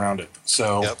built around it.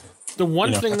 So Yep. The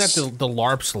one thing that the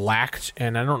LARPs lacked,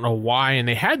 and I don't know why, and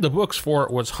they had the books for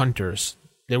it, was hunters.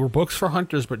 They were books for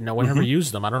hunters, but no one ever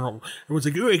used them. I don't know. Everyone's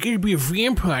like, oh, I gotta be a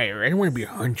vampire. I don't want to be a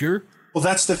hunter. Well,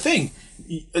 that's the thing.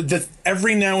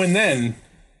 Every now and then,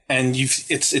 and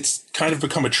it's kind of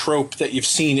become a trope that you've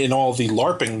seen in all the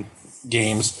LARPing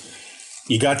games.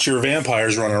 You got your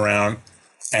vampires running around,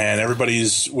 and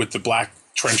everybody's with the black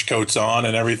trench coats on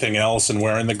and everything else, and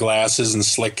wearing the glasses and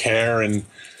slick hair, and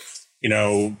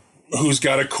who's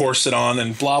got a corset on,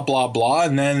 and blah blah blah,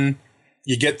 and then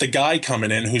you get the guy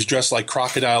coming in who's dressed like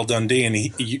Crocodile Dundee, and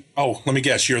let me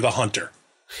guess, you're the hunter.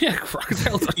 Yeah,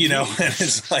 Crocodile Dundee. And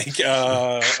it's like,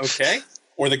 okay.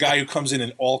 Or the guy who comes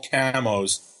in all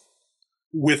camos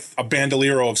with a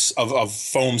bandolier of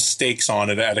foam stakes on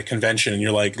it at a convention, and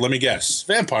you're like, let me guess,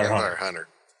 Vampire Hunter.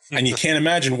 And you can't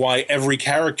imagine why every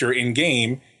character in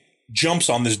game jumps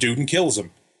on this dude and kills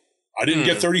him. I didn't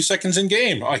get 30 seconds in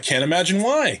game. I can't imagine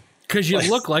why. Because you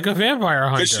look like a vampire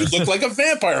hunter. Because you look like a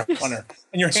vampire hunter.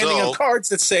 And you're handing out cards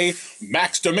that say,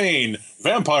 Max Domain,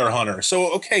 Vampire Hunter. So,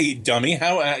 okay, dummy,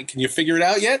 how can you figure it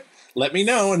out yet? Let me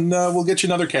know, and we'll get you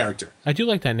another character. I do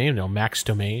like that name, though, Max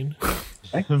Domain.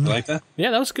 You like that?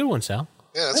 Yeah, that was a good one, Sal.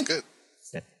 Yeah, that's good.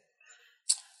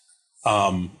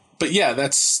 But yeah,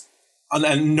 that's...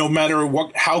 And no matter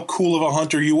how cool of a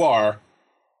hunter you are,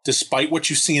 despite what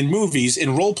you see in movies,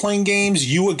 in role-playing games,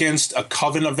 you against a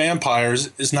coven of vampires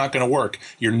is not going to work.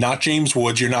 You're not James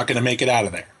Woods. You're not going to make it out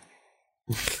of there.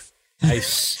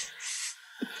 Nice.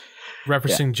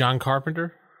 Referencing John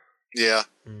Carpenter? Yeah.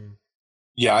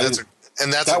 Yeah. That's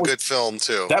a good film,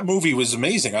 too. That movie was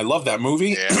amazing. I love that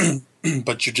movie. Yeah.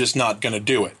 But you're just not going to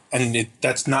do it. And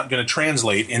that's not going to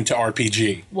translate into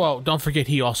RPG. Well, don't forget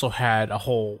he also had a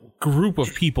whole group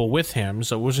of people with him,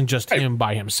 so it wasn't just him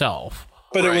by himself.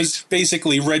 But it was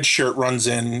basically Red Shirt runs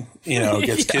in,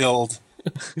 gets killed,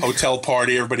 hotel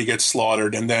party, everybody gets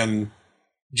slaughtered, and then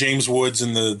James Woods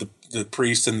and the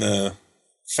priest and the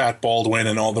Fat Baldwin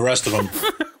and all the rest of them.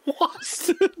 What?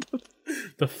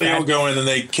 They all go in and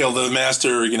they kill the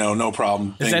master, no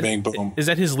problem. Bang, bang, boom. Is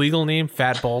that his legal name,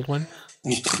 Fat Baldwin?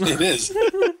 It is.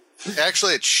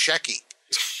 Actually, it's Shecky.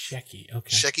 Shecky,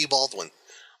 okay. Shecky Baldwin.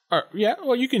 Yeah,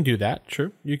 well, you can do that,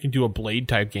 true. You can do a Blade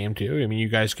type game, too. I mean, you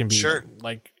guys can be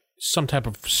like some type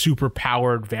of super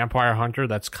powered vampire hunter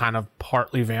that's kind of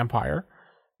partly vampire.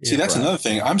 See, that's another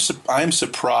thing. I'm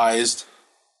surprised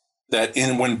that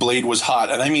when Blade was hot,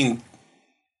 and I mean,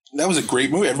 that was a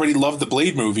great movie. Everybody loved the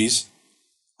Blade movies.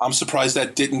 I'm surprised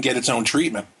that didn't get its own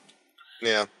treatment.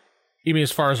 Yeah. You mean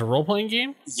as far as a role-playing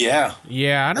game? Yeah.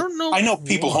 Yeah, I don't know. I know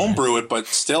people homebrew it, but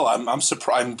still, I'm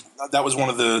surprised. That was one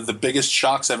of the biggest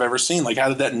shocks I've ever seen. Like, how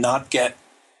did that not get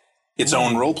its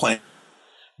own role-playing?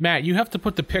 Matt, you have to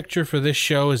put the picture for this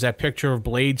show is that picture of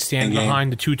Blade standing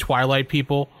behind the two Twilight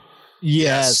people.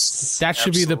 Yes. That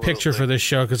should be the picture for this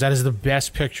show, because that is the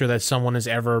best picture that someone has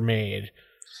ever made.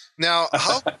 Now,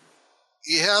 how...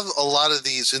 You have a lot of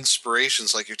these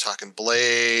inspirations, like you're talking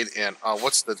Blade and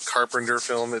what's the Carpenter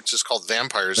film? It's just called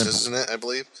Vampires, isn't it? I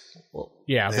believe. Well,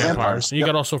 yeah, Vampires. You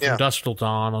got also From Dusk Till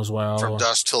Dawn as well. From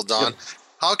Dusk Till Dawn. Yep.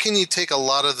 How can you take a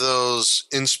lot of those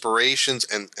inspirations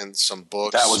and some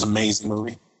books? That was an amazing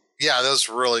movie. Yeah, that was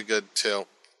really good too.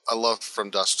 love From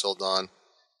Dusk Till Dawn.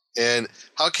 And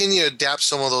how can you adapt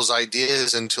some of those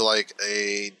ideas into like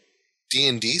a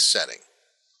D&D setting?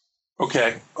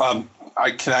 Okay. I'm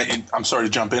sorry to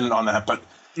jump in on that, but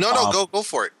No, go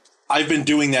for it. I've been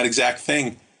doing that exact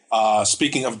thing.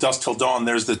 Speaking of Dusk Till Dawn,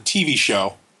 there's the TV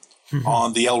show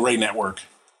on the El Rey network,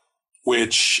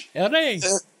 which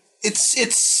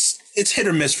it's hit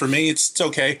or miss for me. It's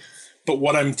okay. But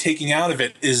what I'm taking out of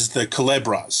it is the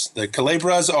Culebras. The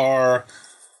Culebras are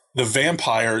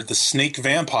the snake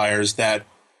vampires that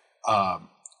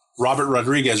Robert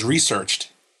Rodriguez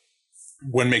researched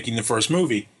when making the first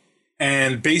movie.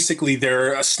 And basically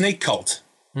they're a snake cult,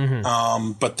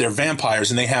 but they're vampires,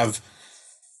 and they have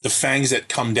the fangs that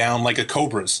come down like a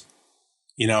cobra's,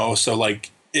 so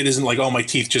like it isn't like, oh, my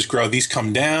teeth just grow. These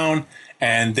come down,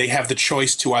 and they have the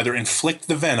choice to either inflict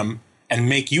the venom and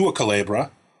make you a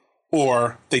Culebra,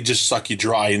 or they just suck you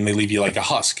dry and they leave you like a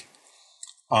husk.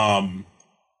 And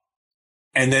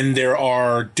then there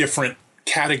are different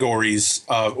categories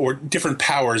or different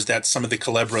powers that some of the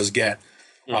Culebras get.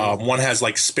 One has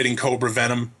like spitting cobra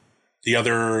venom. The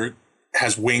other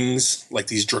has wings, like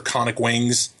these draconic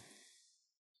wings.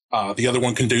 The other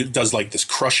one does like this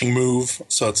crushing move,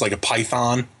 so it's like a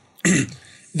python.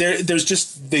 There's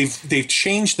just they've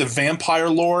changed the vampire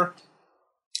lore,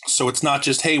 so it's not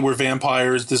just, hey, we're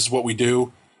vampires, this is what we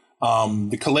do.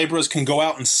 The Culebras can go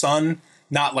out in sun,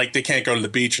 not like they can't go to the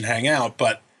beach and hang out,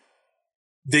 but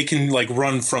they can like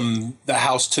run from the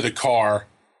house to the car,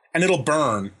 and it'll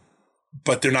burn,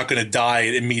 but they're not going to die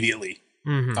immediately.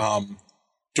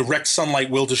 Direct sunlight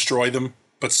will destroy them,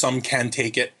 but some can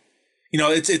take it.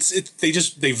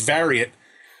 They vary it,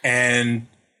 and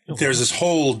there's this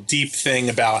whole deep thing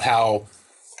about how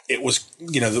it was,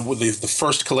 the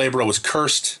first Culebra was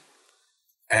cursed,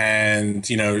 and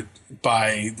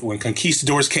by when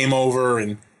conquistadors came over,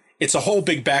 and it's a whole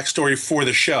big backstory for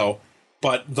the show,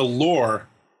 but the lore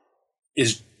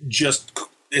is just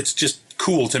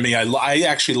cool to me. I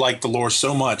actually like the lore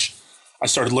so much. I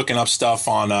started looking up stuff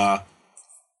on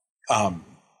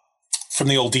from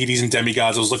the old deities and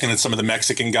demigods. I was looking at some of the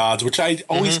Mexican gods, which I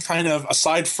always kind of,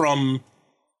 aside from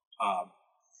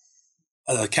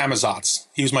Camazotz,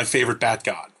 he was my favorite bat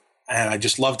god, and I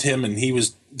just loved him, and he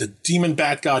was the demon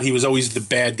bat god. He was always the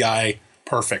bad guy,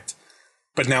 perfect.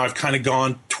 But now I've kind of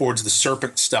gone towards the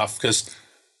serpent stuff because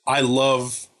I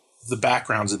love the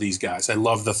backgrounds of these guys. I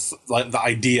love the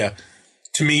idea.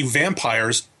 To me,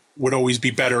 vampires would always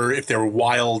be better if they were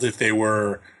wild, if they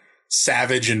were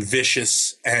savage and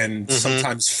vicious and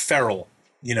sometimes feral.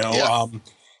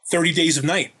 30 Days of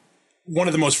Night, one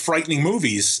of the most frightening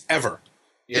movies ever,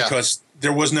 because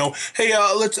there was no, hey,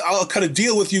 I'll cut a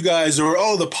deal with you guys,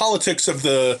 or the politics of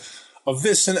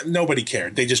this, and nobody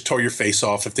cared. They just tore your face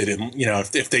off if they didn't,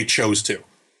 if they chose to.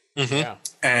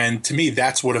 And to me,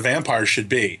 that's what a vampire should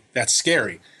be. That's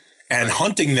scary. And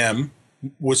hunting them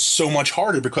was so much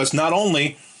harder because not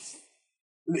only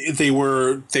they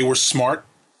were smart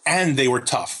and they were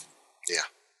tough.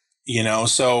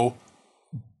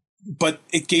 But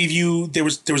it gave you, there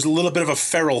was a little bit of a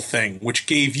feral thing, which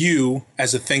gave you,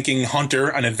 as a thinking hunter,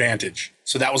 an advantage.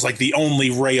 So that was like the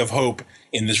only ray of hope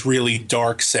in this really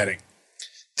dark setting.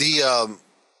 The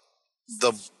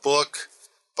book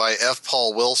by F.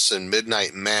 Paul Wilson,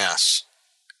 Midnight Mass,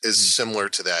 is similar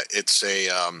to that. It's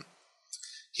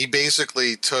he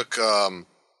basically took,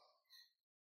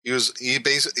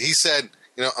 he said,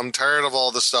 I'm tired of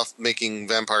all the stuff making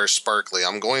vampires sparkly.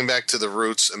 I'm going back to the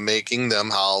roots and making them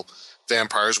how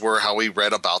vampires were, how we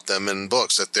read about them in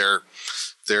books, that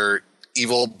they're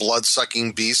evil,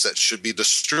 blood-sucking beasts that should be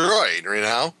destroyed,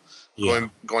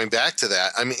 Going back to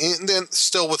that. I mean, and then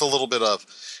still with a little bit of,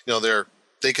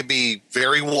 they could be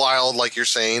very wild, like you're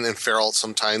saying, and feral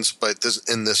sometimes, but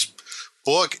in this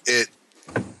book, it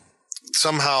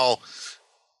somehow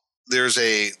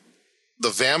the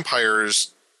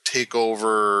vampires take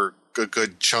over a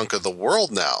good chunk of the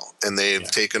world now, and they've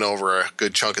taken over a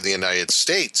good chunk of the United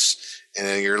States,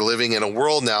 and you're living in a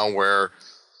world now where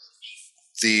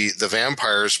the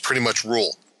vampires pretty much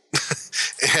rule.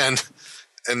 and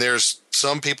there's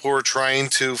some people who are trying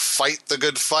to fight the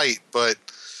good fight, but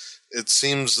it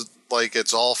seems like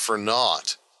it's all for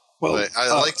naught. Well, but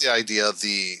I like the idea of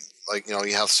you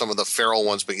have some of the feral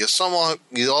ones, but you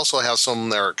also have some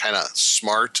that are kind of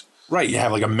smart. Right, you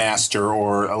have like a master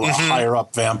or a higher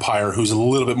up vampire who's a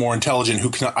little bit more intelligent, who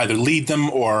can either lead them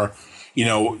or,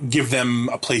 give them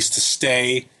a place to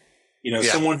stay.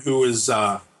 Someone who is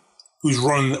who's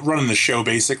running the show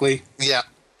basically. Yeah.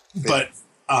 But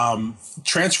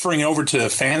transferring over to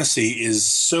fantasy is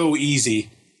so easy.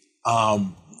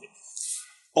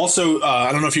 Also,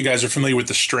 I don't know if you guys are familiar with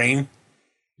The Strain.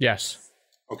 Yes.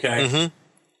 Okay. Mm-hmm.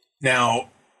 Now,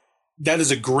 that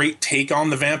is a great take on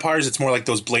the vampires. It's more like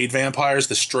those Blade vampires,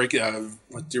 the Strike, I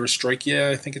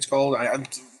think it's called. I'm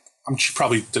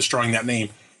probably destroying that name,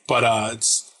 but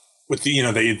it's with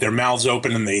the, their mouths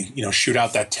open and they shoot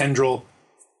out that tendril.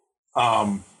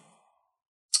 But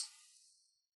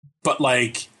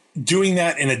like doing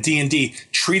that in a D&D,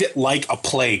 treat it like a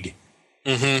plague.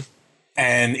 Mm-hmm.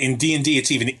 And in D&D, it's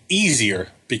even easier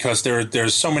because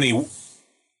there's so many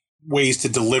ways to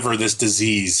deliver this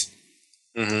disease.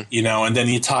 Mm-hmm. And then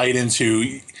you tie it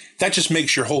into that, just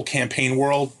makes your whole campaign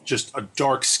world just a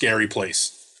dark, scary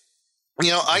place.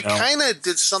 I kind of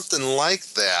did something like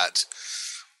that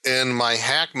in my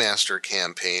Hackmaster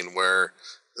campaign, where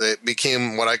it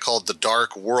became what I called the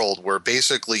Dark World, where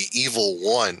basically evil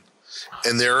won,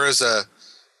 and there is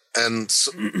one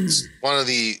of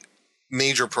the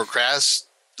major protagonists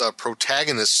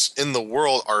in the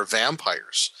world are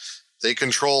vampires. They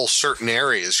control certain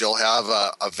areas. You'll have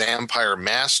a vampire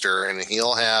master, and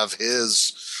he'll have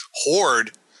his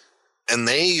horde, and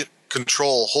they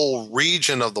control a whole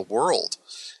region of the world.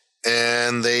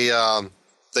 And they are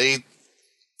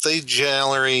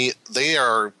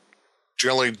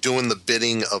generally doing the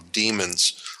bidding of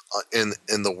demons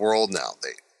in the world now.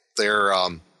 They're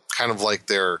kind of like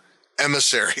their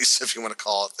emissaries, if you want to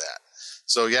call it that.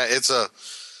 So yeah, it's a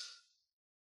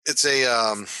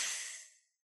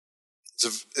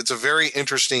very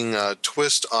interesting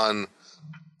twist on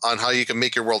how you can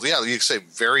make your world. Yeah, you could say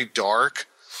very dark,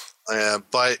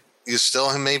 but you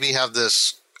still maybe have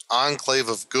this enclave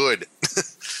of good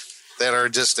that are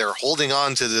just they're holding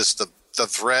on to the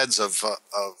threads of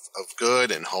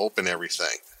good and hope and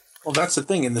everything. Well, that's the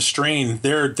thing. In the Strain,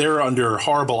 they're under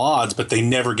horrible odds, but they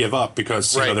never give up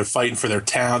because they're fighting for their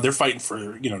town. They're fighting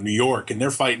for New York, and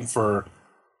they're fighting for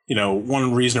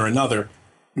one reason or another,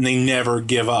 and they never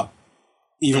give up.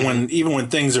 Even when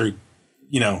things are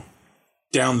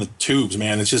down the tubes,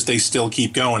 man, it's just they still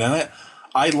keep going, and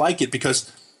I like it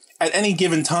because at any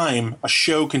given time, a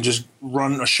show can just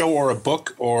run a show or a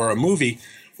book or a movie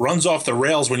runs off the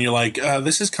rails when you're like,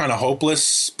 this is kind of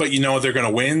hopeless, but they're going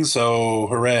to win, so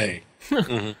hooray.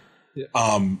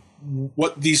 Mm-hmm.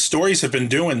 What these stories have been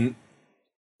doing,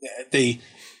 they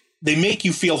make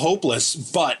you feel hopeless,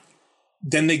 but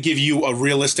then they give you a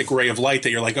realistic ray of light that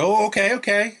you're like, oh,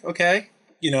 okay.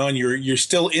 And you're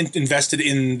still invested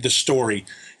in the story.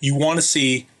 You want to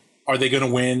see, are they going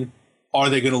to win? Are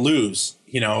they going to lose?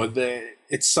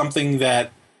 It's something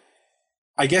that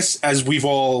I guess as we've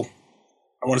all,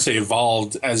 I want to say,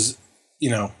 evolved as,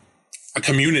 a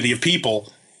community of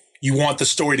people, you want the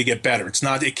story to get better.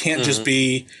 It can't just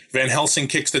be Van Helsing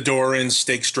kicks the door in,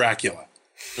 stakes Dracula.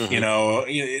 Mm-hmm.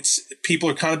 It's people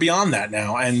are kind of beyond that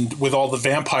now. And with all the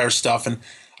vampire stuff, and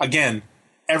again,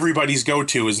 everybody's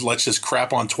go-to is let's just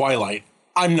crap on Twilight.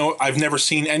 I've never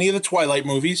seen any of the Twilight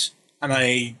movies, and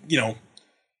I know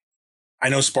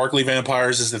sparkly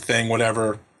vampires is the thing,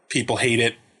 whatever. People hate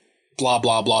it, blah,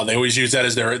 blah, blah. They always use that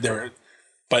as their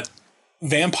but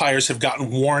vampires have gotten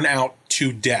worn out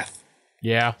to death.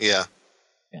 Yeah. Yeah.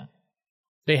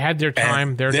 They had their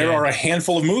time. There are a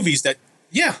handful of movies that,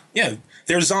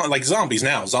 they're like zombies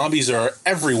now. Zombies are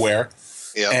everywhere,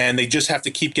 and they just have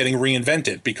to keep getting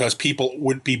reinvented because people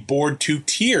would be bored to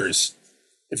tears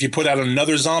if you put out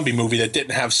another zombie movie that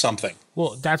didn't have something.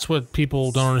 Well, that's what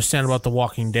people don't understand about The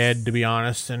Walking Dead, to be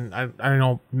honest. And I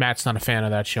know Matt's not a fan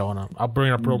of that show, and I'll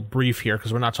bring it up real brief here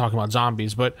because we're not talking about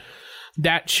zombies, but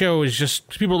that show is just,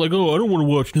 people are like, oh, I don't want to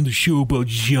watch another show about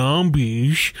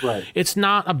zombies. Right. It's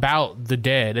not about the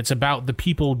dead. It's about the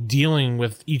people dealing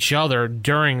with each other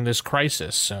during this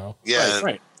crisis. So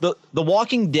Right. The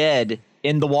Walking Dead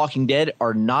in The Walking Dead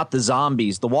are not the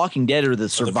zombies. The Walking Dead are the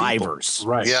survivors.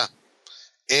 Right. Yeah.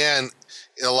 And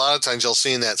a lot of times you'll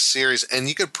see in that series, and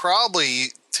you could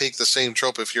probably take the same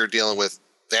trope if you're dealing with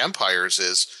vampires,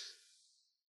 is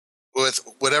with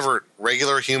whatever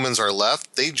regular humans are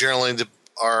left, they generally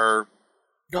are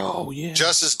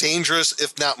just as dangerous,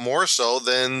 if not more so,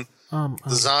 than the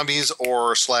zombies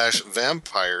or /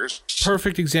 vampires.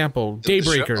 Perfect example.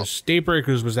 Daybreakers.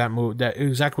 Daybreakers was that movie. That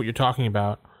exactly what you're talking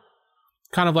about.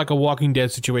 Kind of like a Walking Dead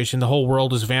situation. The whole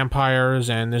world is vampires,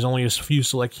 and there's only a few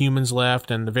select humans left,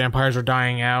 and the vampires are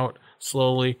dying out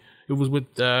slowly. It was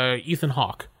with Ethan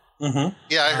Hawke. Mm-hmm.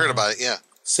 Yeah, I heard about it. Yeah,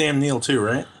 Sam Neill too,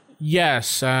 right?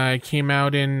 Yes, it came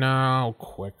out in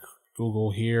quick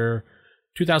Google here,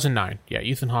 2009. Yeah,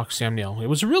 Ethan Hawke, Sam Neill. It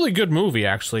was a really good movie,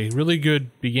 actually. Really good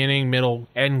beginning, middle,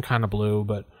 end kind of blue,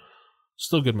 but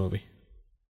still a good movie.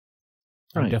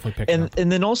 I'm definitely picking up. And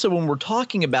then also when we're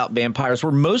talking about vampires,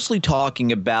 we're mostly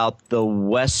talking about the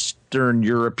Western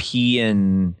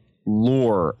European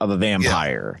lore of a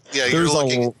vampire. Yeah, you're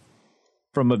looking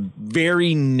from a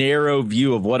very narrow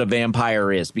view of what a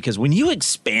vampire is, because when you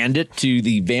expand it to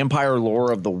the vampire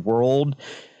lore of the world,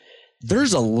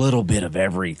 there's a little bit of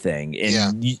everything.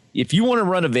 And if you want to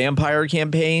run a vampire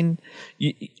campaign,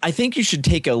 I think you should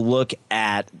take a look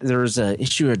at, there's a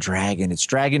issue of Dragon. It's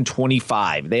Dragon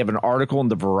 25. They have an article on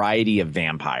the variety of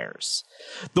vampires.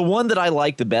 The one that I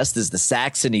like the best is the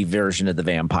Saxony version of the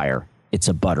vampire. It's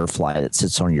a butterfly that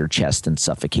sits on your chest and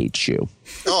suffocates you.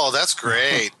 Oh, that's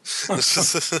great.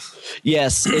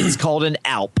 Yes, it's called an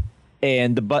Alp.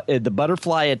 And the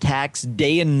butterfly attacks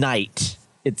day and night.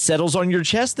 It settles on your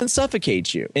chest and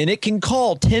suffocates you. And it can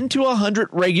call 10 to 100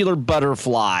 regular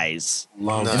butterflies.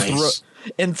 Nice.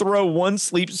 And throw one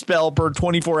sleep spell per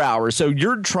 24 hours. So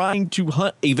you're trying to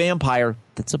hunt a vampire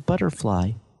that's a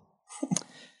butterfly.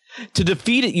 To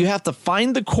defeat it, you have to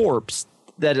find the corpse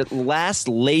that it last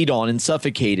laid on and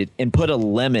suffocated and put a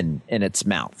lemon in its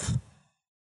mouth.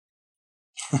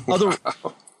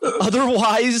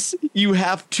 Otherwise, you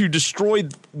have to destroy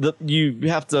the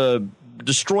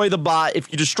body.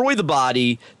 If you destroy the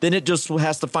body, then it just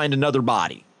has to find another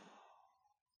body.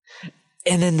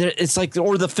 And then it's like,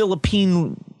 or the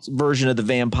Philippine version of the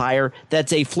vampire,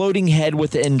 that's a floating head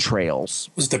with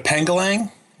entrails. Was it the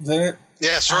Pengalang? Is that it?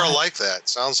 Yeah, sort of like that.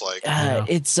 Sounds like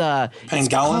it's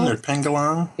Pangolin or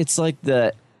Pengalang. It's like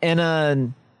the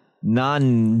Anna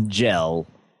non-gel.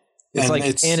 It's like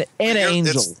Anna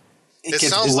Angel. It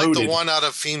sounds bloated. Like the one out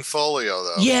of Fiend Folio,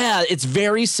 though. Yeah, it's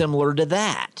very similar to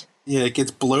that. Yeah, it gets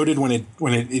bloated when it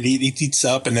eats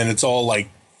up, and then it's all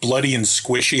like bloody and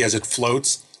squishy as it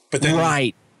floats. But then,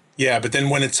 right. Yeah, but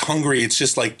then when it's hungry, it's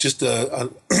just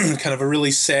a kind of a really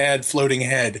sad floating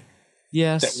head.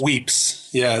 Yes. That weeps.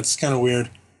 Yeah, it's kind of weird.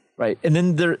 Right. And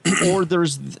then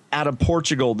there's out of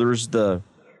Portugal, there's the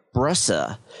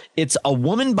Brussa. It's a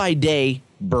woman by day,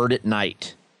 bird at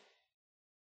night.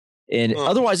 And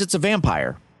otherwise it's a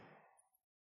vampire.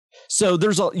 So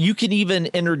you can even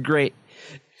integrate.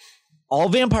 All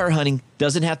vampire hunting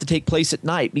doesn't have to take place at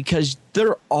night, because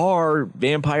there are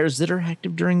vampires that are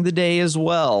active during the day as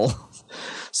well.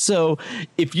 So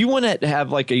if you want to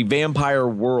have like a vampire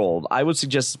world, I would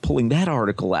suggest pulling that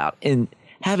article out and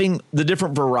having the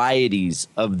different varieties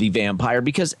of the vampire,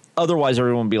 because otherwise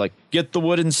everyone would be like, get the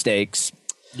wooden stakes,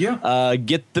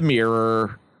 get the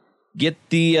mirror, get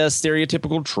the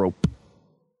stereotypical trope.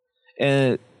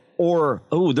 There's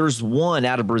one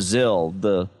out of Brazil,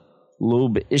 the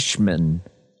Lobishuman.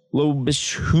 I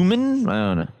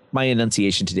don't know. My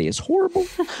enunciation today is horrible.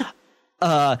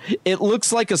 It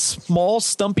looks like a small,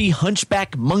 stumpy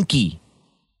hunchback monkey.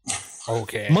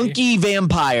 Okay. Monkey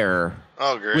vampire.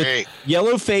 Oh, great. With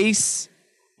yellow face,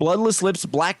 bloodless lips,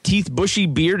 black teeth, bushy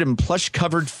beard, and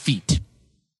plush-covered feet.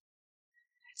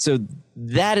 So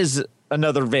that is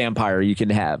another vampire you can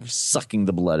have sucking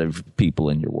the blood of people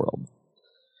in your world.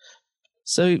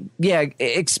 So, yeah,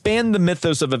 expand the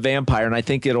mythos of a vampire, and I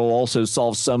think it'll also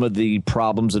solve some of the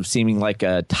problems of seeming like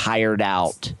a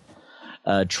tired-out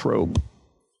trope.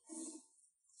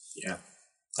 Yeah.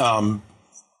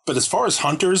 But as far as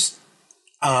hunters,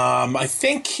 I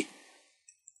think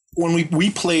when we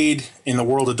played in the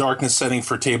World of Darkness setting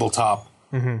for tabletop,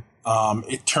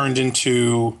 it turned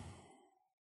into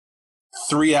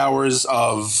 3 hours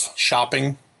of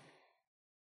shopping,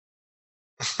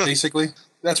 basically.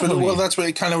 That's what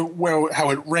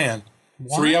how it ran.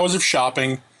 What? 3 hours of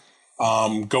shopping,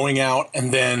 going out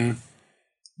and then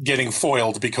getting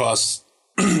foiled because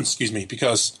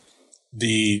because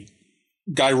the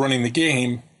guy running the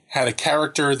game had a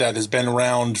character that has been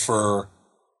around for,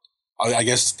 I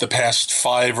guess, the past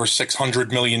 500 or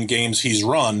 600 million games he's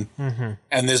run,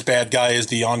 and this bad guy is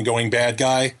the ongoing bad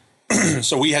guy.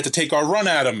 So we had to take our run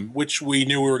at him, which we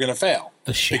knew we were going to fail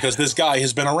because this guy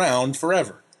has been around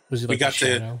forever. Was he like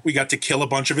we got to kill a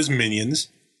bunch of his minions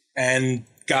and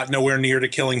got nowhere near to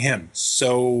killing him.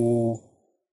 So,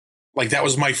 like, that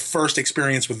was my first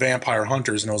experience with vampire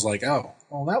hunters, and I was like, oh,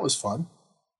 well, that was fun.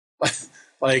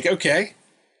 Like, okay,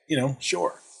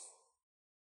 sure.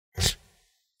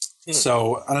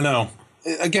 So, I don't know.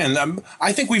 Again,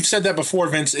 I think we've said that before,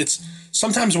 Vince. It's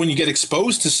sometimes when you get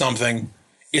exposed to something,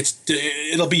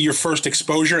 it'll be your first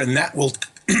exposure, and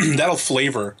that'll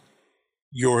flavor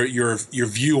your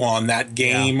view on that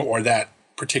game or that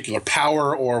particular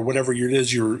power or whatever it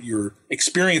is you're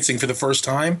experiencing for the first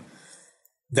time.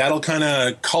 That'll kind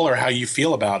of color how you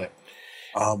feel about it.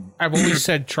 I've always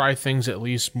said try things at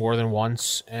least more than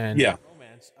once, and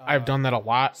I've done that a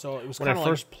lot. So it was when I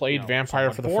first played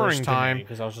Vampire for the first time,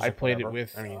 because I played it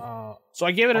with. So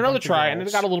I gave it another try, and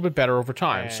it got a little bit better over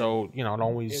time. So it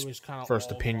always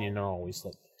first opinion, always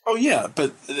Oh yeah,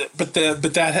 but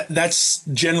that's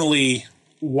generally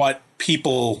what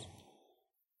people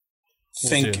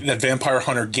think that Vampire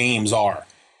Hunter games are.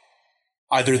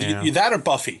 Either that or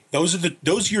Buffy. Those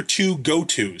are your two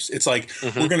go-tos. It's like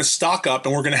we're going to stock up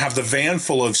and we're going to have the van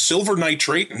full of silver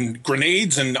nitrate and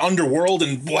grenades and underworld,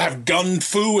 and we'll have gun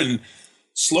fu and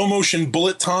slow motion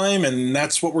bullet time, and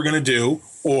that's what we're going to do.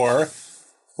 Or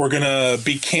we're going to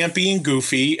be campy and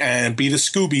goofy and be the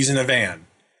Scoobies in a van.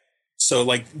 So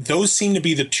like those seem to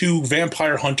be the two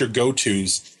Vampire Hunter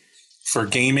go-tos for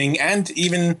gaming, and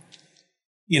even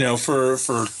for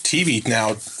TV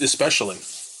now especially.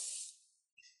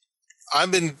 I've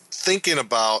been thinking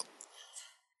about,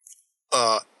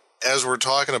 as we're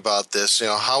talking about this,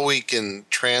 how we can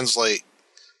translate,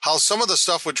 how some of the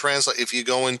stuff would translate if you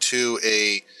go into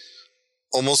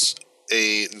almost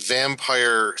a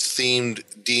vampire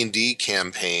themed D&D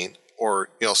campaign, or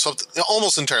something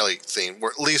almost entirely themed,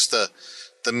 where at least the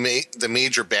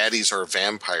major baddies are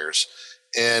vampires.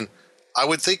 And I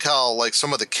would think how like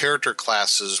some of the character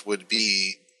classes would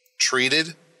be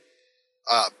treated.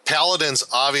 Paladins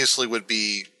obviously would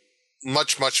be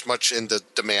much into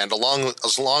demand, along with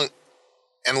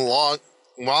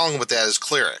that is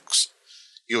clerics.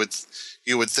 You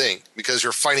would think, because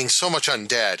you're fighting so much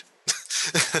undead.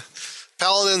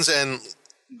 Paladins and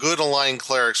good aligned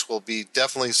clerics will be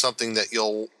definitely something that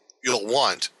you'll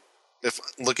want if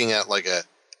looking at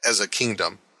as a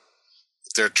kingdom.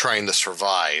 They're trying to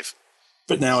survive.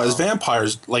 But now as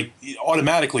vampires, like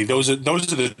automatically those are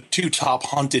the two top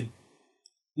hunted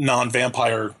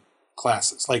non-vampire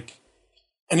classes. Like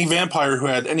any vampire who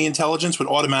had any intelligence would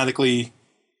automatically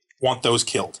want those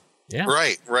killed. Yeah.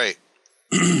 Right.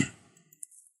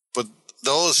 But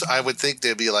those, I would think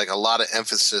there'd be like a lot of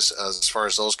emphasis as far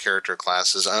as those character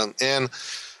classes. And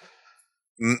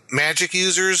magic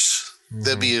users,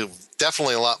 there'd be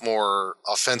definitely a lot more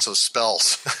offensive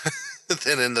spells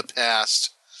than in the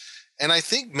past. And I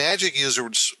think magic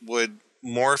users would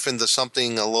morph into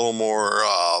something a little more...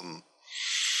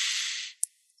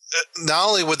 not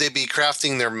only would they be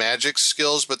crafting their magic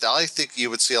skills, but I think you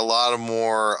would see a lot of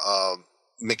more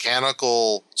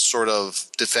mechanical sort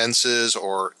of defenses,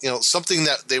 or something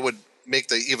that they would make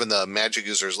even the magic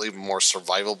users even more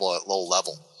survivable at low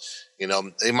level. You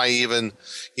might even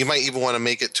want to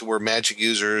make it to where magic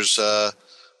users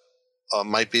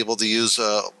might be able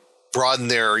to broaden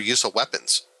their use of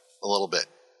weapons a little bit.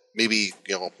 Maybe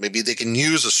they can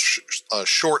use a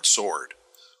short sword,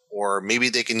 or maybe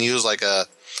they can use like the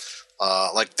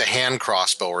hand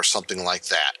crossbow or something like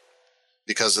that.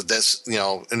 Because of this,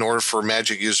 in order for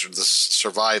magic users to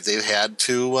survive, they've had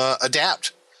to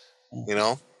adapt,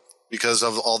 because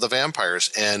of all the vampires.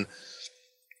 And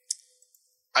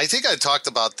I think I talked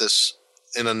about this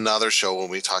in another show when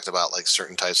we talked about like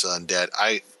certain types of undead.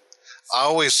 I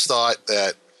always thought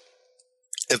that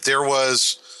if there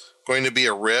was going to be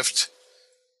a rift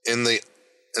in the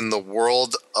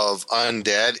world of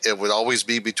undead, it would always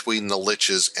be between the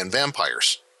liches and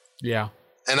vampires. Yeah.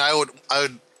 And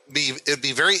it'd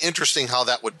be very interesting how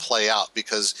that would play out,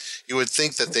 because you would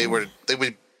think that they would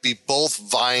be both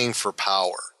vying for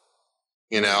power,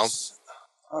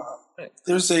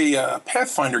 There's a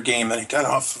Pathfinder game that I got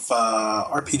off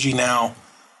of RPG Now,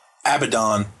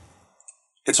 Abaddon.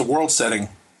 It's a world setting,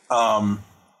 and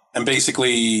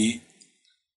basically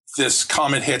this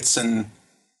comet hits and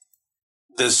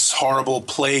this horrible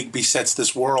plague besets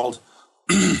this world,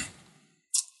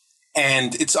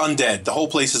 and it's undead. The whole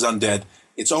place is undead.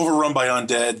 It's overrun by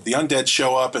undead. The undead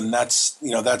show up, and that's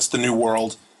the new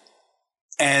world.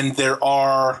 And there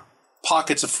are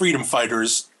pockets of freedom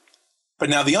fighters, but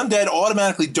now the undead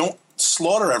automatically don't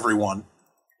slaughter everyone.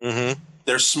 Mm-hmm.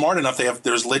 They're smart enough.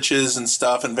 There's liches and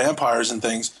stuff and vampires and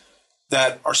things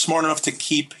that are smart enough to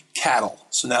keep cattle.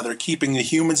 So now they're keeping the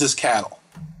humans as cattle.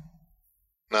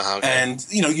 Okay. And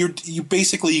you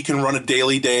basically you can run a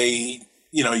daily day.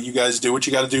 You guys do what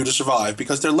you got to do to survive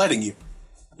because they're letting you.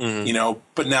 Mm-hmm.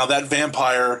 But now that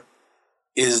vampire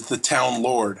is the town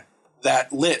lord.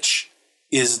 That lich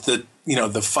is the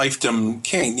fiefdom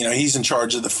king. He's in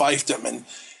charge of the fiefdom, and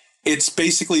it's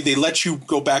basically they let you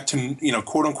go back to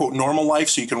quote unquote normal life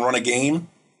so you can run a game.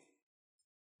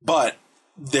 But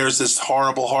there's this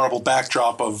horrible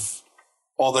backdrop of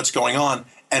all that's going on,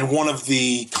 and one of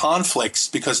the conflicts,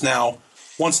 because now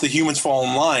once the humans fall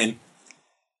in line,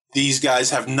 these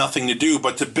guys have nothing to do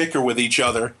but to bicker with each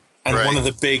other. And right. one of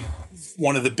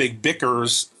the big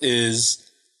bickers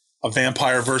is a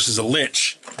vampire versus a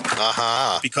lich.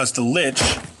 Uh-huh. Because the lich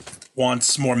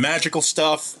wants more magical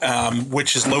stuff,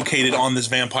 which is located on this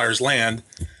vampire's land.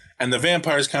 And the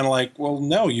vampire's kind of like, well,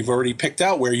 no, you've already picked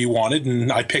out where you wanted,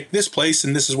 and I picked this place,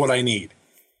 and this is what I need.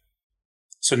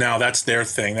 So now that's their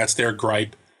thing. That's their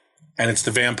gripe. And it's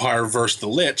the vampire versus the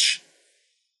lich.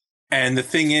 And the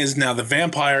thing is, now the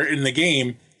vampire in the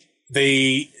game,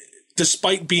 they,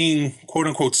 despite being quote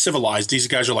unquote civilized, these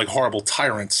guys are like horrible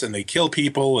tyrants and they kill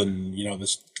people and, you know,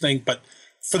 this thing. But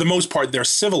for the most part, they're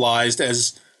civilized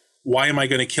as, why am I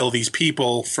going to kill these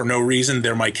people for no reason?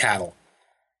 They're my cattle.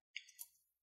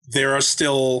 There are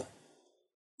still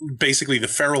basically the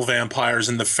feral vampires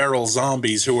and the feral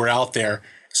zombies who are out there.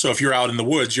 So if you're out in the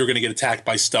woods, you're going to get attacked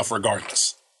by stuff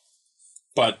regardless.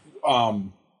 But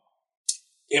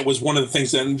it was one of the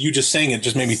things that you just saying it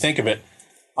just made me think of it.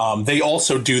 They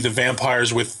also do the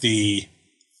vampires with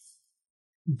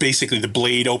basically the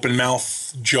blade open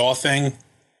mouth jaw thing.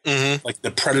 Mm-hmm. Like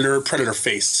the predator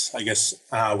face, I guess,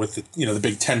 with the, you know, the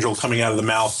big tendril coming out of the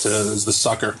mouth as the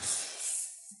sucker.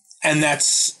 And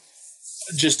that's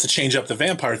just to change up the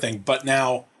vampire thing. But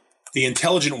now the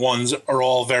intelligent ones are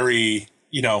all very,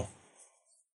 you know,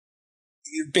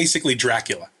 basically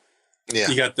Dracula. Yeah.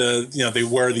 You got they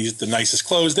wear the nicest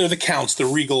clothes. They're the counts, the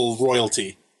regal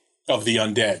royalty of the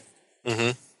undead.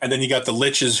 Mm-hmm. And then you got the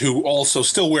liches who also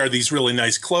still wear these really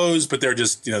nice clothes, but they're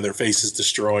just, you know, their face is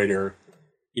destroyed or,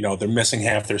 you know, they're missing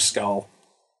half their skull.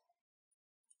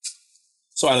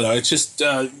 So I don't know. It's just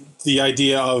the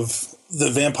idea of the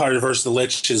vampire versus the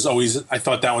lich is always, I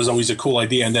thought that was always a cool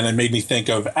idea. And then it made me think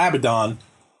of Abaddon,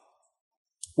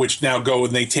 which now go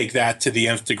and they take that to the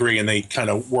nth degree and they kind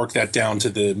of work that down to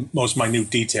the most minute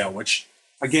detail, which,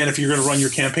 again, if you're going to run your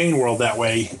campaign world that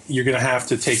way, you're going to have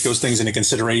to take those things into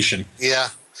consideration. Yeah.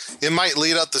 It might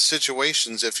lead up to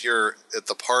situations if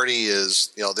the party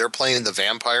is, you know, they're playing the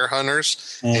vampire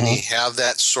hunters, mm-hmm. and you have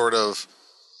that sort of,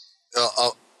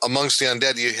 amongst the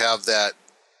undead, you have that,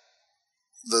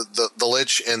 the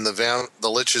lich and the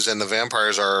liches and the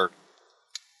vampires are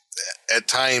at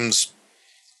times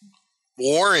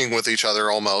warring with each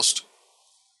other almost.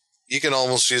 You can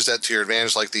almost use that to your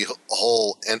advantage, like the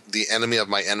whole the enemy of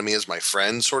my enemy is my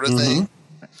friend sort of thing.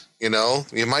 You know,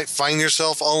 you might find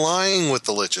yourself allying with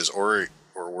the liches, or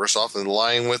worse off, than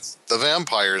allying with the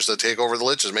vampires that take over the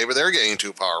liches. Maybe they're getting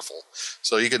too powerful,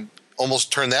 so you could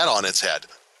almost turn that on its head.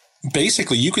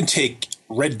 Basically, you can take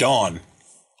Red Dawn.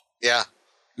 Yeah.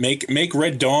 Make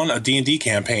Red Dawn a D&D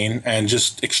campaign and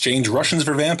just exchange Russians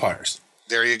for vampires.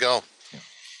 There you go.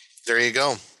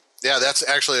 Yeah, that's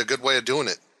actually a good way of doing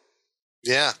it.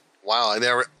 Yeah. Wow. I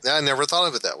never thought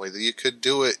of it that way. That you could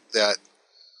do it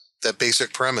that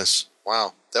basic premise.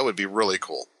 Wow. That would be really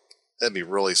cool. That'd be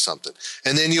really something.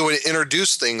 And then you would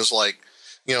introduce things like,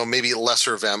 you know, maybe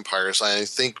lesser vampires. I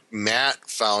think Matt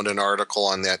found an article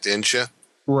on that, didn't you?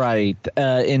 Right.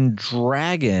 In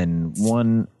Dragon,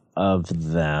 one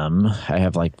of them, I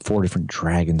have like 4 different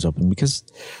dragons open because,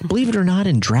 believe it or not,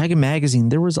 in Dragon Magazine,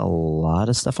 there was a lot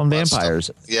of stuff on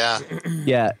vampires. Yeah.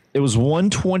 Yeah. It was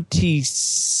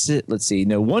 126. Let's see.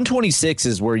 No, 126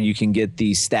 is where you can get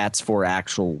the stats for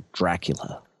actual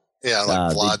Dracula. Yeah,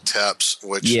 like Vlad Tepes,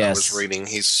 which yes. I was reading.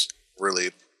 He's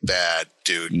really bad,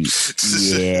 dude.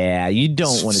 Yeah, you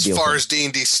don't want to deal with as far as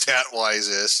D&D stat-wise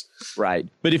is. Right.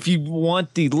 But if you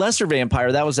want the lesser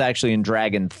vampire, that was actually in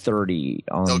Dragon 30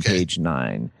 on page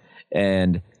 9.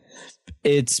 And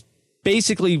it's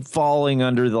basically falling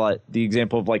under the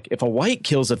example of, like, if a white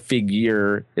kills a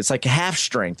figure, it's like half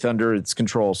strength under its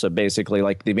control. So basically,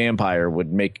 like the vampire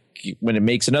would make, when it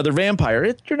makes another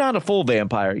vampire, you're not a full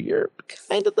vampire. You're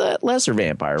kind of that lesser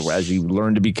vampire as you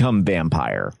learn to become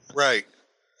vampire. Right.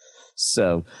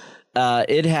 So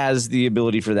it has the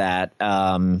ability for that.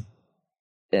 And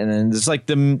then it's like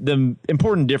the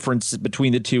important difference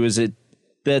between the two is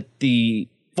that the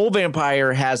full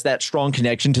vampire has that strong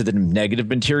connection to the negative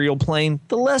material plane.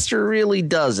 The lesser really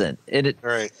doesn't.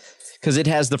 Right. Because it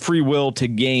has the free will to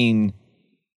gain.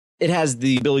 It has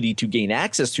the ability to gain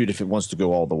access to it if it wants to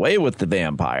go all the way with the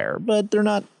vampire, but they're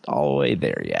not all the way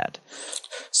there yet.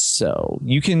 So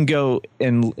you can go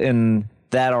and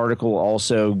that article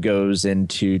also goes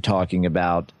into talking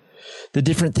about the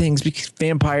different things because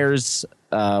vampires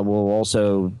will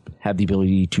also have the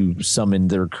ability to summon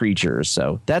their creatures.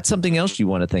 So that's something else you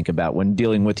want to think about when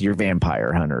dealing with your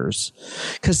vampire hunters,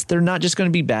 because they're not just going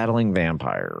to be battling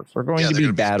vampires. They're going to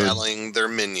be battling their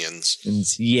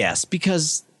minions. Yes,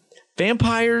 because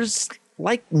vampires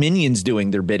like minions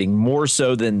doing their bidding more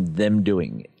so than them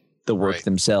doing the work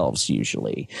themselves.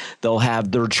 Usually they'll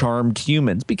have their charmed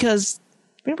humans because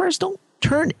vampires don't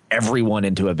turn everyone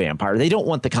into a vampire. They don't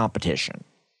want the competition.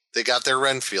 They got their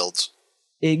Renfields.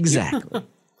 Exactly.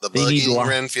 The buggy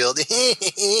Renfield.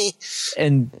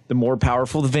 And the more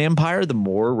powerful the vampire, the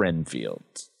more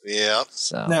Renfields. Yep.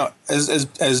 So. Now, as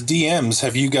DMs,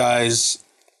 have you guys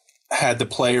had the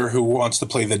player who wants to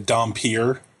play the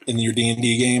Dhampir in your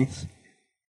D&D game?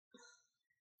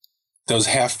 Those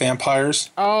half vampires?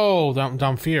 Oh,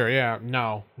 Dhampir, yeah.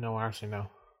 No, actually, no.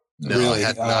 No, Really? I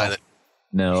had not.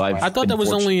 No, I thought that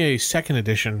was only a second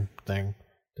edition thing,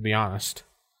 to be honest.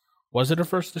 Was it a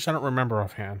first edition? I don't remember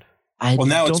offhand. Well,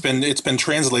 now it's been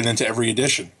translated into every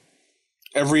edition.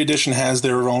 Every edition has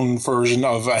their own version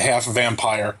of a half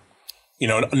vampire. You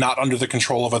know, not under the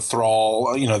control of a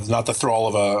thrall. You know, not the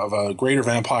thrall of a greater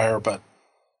vampire, but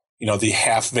you know, the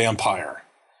half vampire.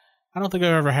 I don't think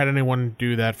I've ever had anyone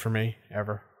do that for me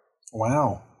ever.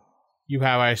 Wow. You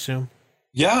have, I assume.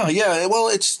 Yeah. Well,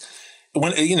 it's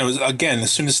when you know. Again,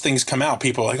 as soon as things come out,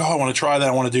 people are like, "Oh, I want to try that.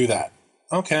 I want to do that."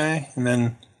 Okay, and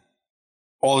then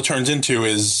all it turns into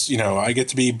is, you know, I get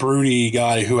to be broody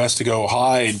guy who has to go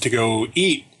hide to go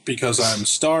eat because I'm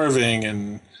starving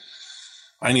and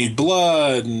I need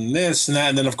blood and this and that.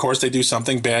 And then, of course, they do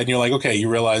something bad and you're like, okay, you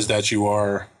realize that you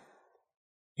are,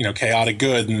 you know, chaotic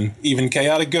good. And even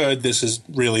chaotic good, this is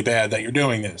really bad that you're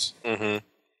doing this. Mm-hmm.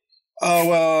 Oh,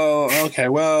 well, okay,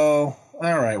 well,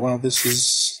 all right. Well, this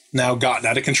is now gotten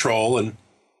out of control. And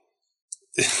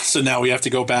so now we have to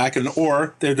go back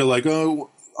or they're like, oh,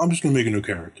 I'm just going to make a new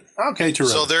character. Okay,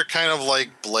 terrific. So they're kind of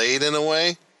like Blade in a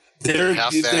way? They're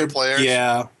half players?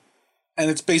 Yeah.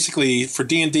 And it's basically, for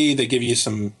D&D, they give you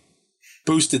some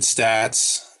boosted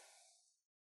stats.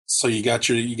 So you get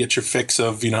your fix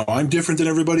of, you know, I'm different than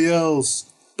everybody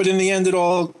else. But in the end, it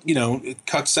all, you know, it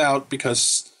cuts out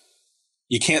because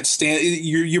you can't stand,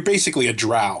 you're basically a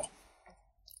drow.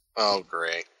 Oh,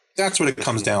 great. That's what it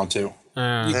comes down to.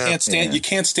 You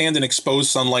can't stand in exposed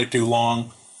sunlight too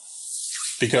long.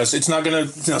 Because it's not going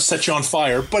to set you on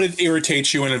fire, but it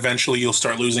irritates you, and eventually you'll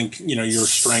start losing, you know, your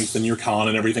strength and your con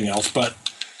and everything else.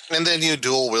 And then you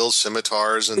dual wield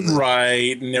scimitars and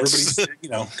right, and everybody's you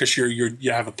know, because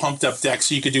you have a pumped up deck,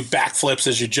 so you could do backflips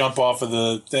as you jump off of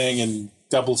the thing and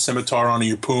double scimitar onto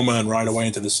your puma and ride away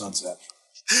into the sunset.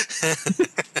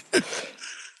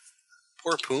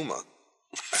 Poor puma.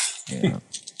 Yeah.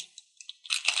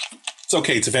 It's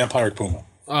okay. It's a vampire puma.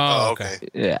 Oh, okay.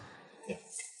 Yeah.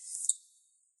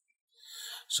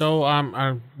 So,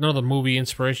 another movie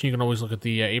inspiration. You can always look at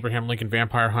the Abraham Lincoln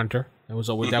Vampire Hunter. That was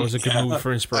a good movie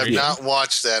for inspiration. I've not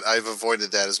watched that. I've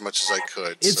avoided that as much as I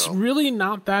could. It's really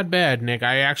not that bad, Nick.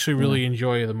 I actually really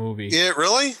enjoy the movie. Yeah,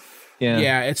 really?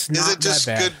 Yeah, it's not Is it just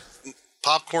that bad. good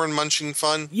popcorn munching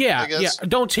fun? Yeah, I guess? yeah.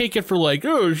 Don't take it for like,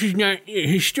 oh, she's not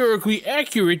historically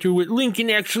accurate to what Lincoln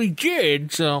actually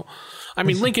did. So, I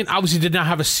mean, Lincoln obviously did not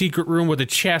have a secret room with a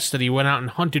chest that he went out and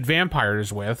hunted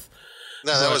vampires with.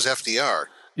 No, that was FDR.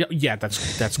 Yeah,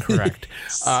 that's correct.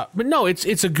 But no,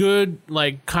 it's a good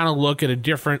like kind of look at a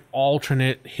different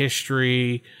alternate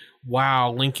history.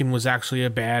 Wow, Lincoln was actually a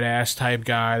badass type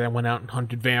guy that went out and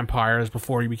hunted vampires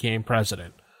before he became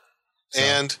president. So,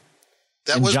 and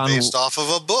that was based off of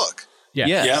a book. Yeah.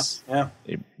 Yes.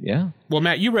 Yeah. Well,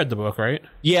 Matt, you read the book, right?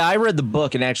 Yeah, I read the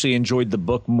book and actually enjoyed the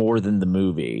book more than the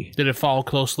movie. Did it follow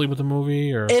closely with the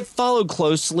movie, or it followed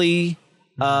closely?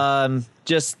 I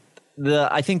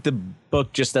think the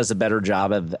book just does a better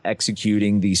job of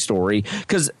executing the story.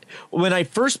 Because when I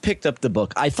first picked up the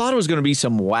book, I thought it was going to be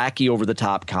some wacky,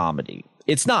 over-the-top comedy.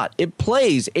 It's not. It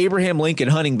plays Abraham Lincoln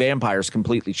hunting vampires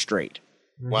completely straight.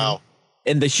 Wow.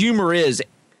 And the humor is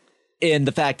in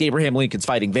the fact Abraham Lincoln's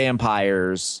fighting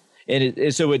vampires,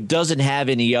 and so it doesn't have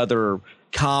any other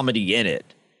comedy in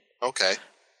it. Okay.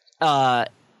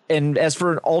 And as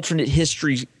for an alternate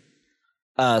history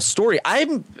story,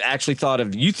 I actually thought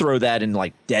of you throw that in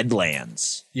like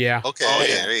Deadlands. Yeah. Okay.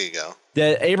 There you go.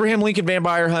 The Abraham Lincoln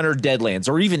Vampire Hunter, Deadlands,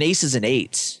 or even Aces and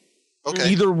Eights.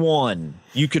 Okay. Either one,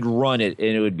 you could run it and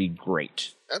it would be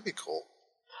great. That'd be cool.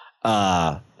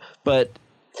 But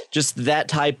just that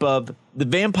type of the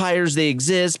vampires, they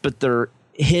exist, but they're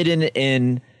hidden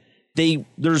in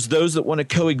there's those that want to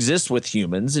coexist with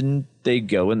humans, and they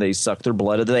go and they suck their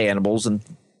blood of the animals and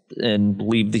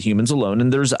leave the humans alone.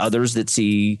 And there's others that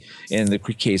see, in the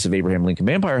case of Abraham Lincoln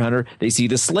Vampire Hunter, they see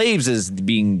the slaves as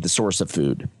being the source of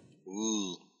food.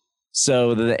 Ooh.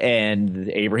 So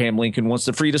Abraham Lincoln wants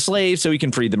to free the slaves so he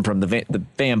can free them from the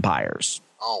vampires.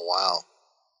 Oh, wow.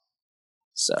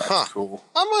 So cool.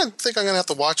 I'm gonna have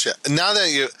to watch it. Now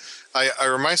that I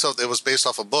remind myself it was based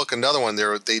off a book. Another one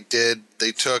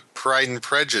they took Pride and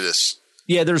Prejudice.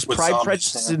 Yeah, there's Pride,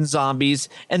 Prejudice, and Zombies.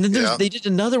 And then they did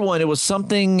another one. It was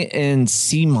something in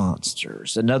Sea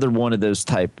Monsters. Another one of those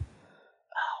type.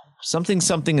 Something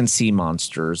in Sea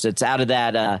Monsters. It's out of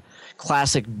that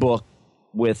classic book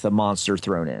with a monster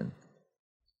thrown in.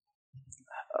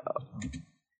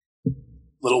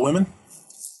 Little Women?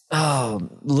 Oh,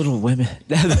 Little Women.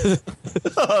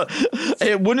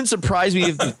 It wouldn't surprise me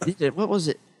if they did it. What was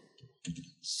it?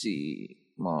 Sea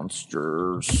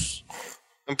monsters.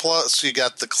 And plus, you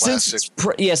got the classic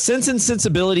Sense and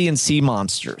Sensibility and Sea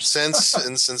Monsters. Sense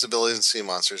and Sensibility and Sea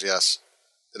Monsters. Yes,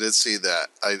 I did see that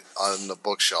on the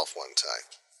bookshelf one time.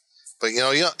 But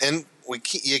and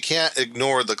you can't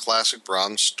ignore the classic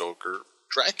Bram Stoker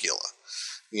Dracula.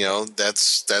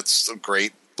 That's a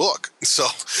great book. So.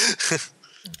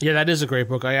 Yeah, that is a great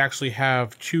book. I actually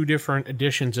have 2 different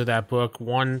editions of that book.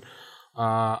 One,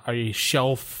 a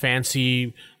shelf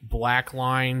fancy black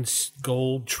lines,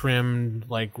 gold trimmed,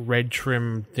 like red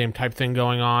trim type thing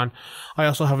going on. I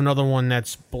also have another one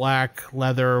that's black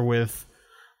leather with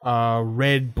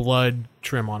red blood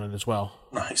trim on it as well.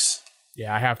 Nice.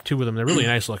 Yeah, I have 2 of them. They're really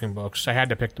nice looking books. I had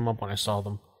to pick them up when I saw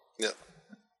them. Yeah.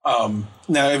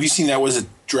 Now, have you seen that? Was it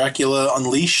Dracula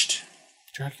Unleashed?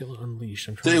 Dracula Unleashed.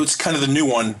 It was kind of the new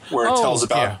one where it tells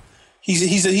about. Yeah.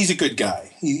 He's a good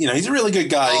guy. He's a really good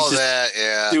guy.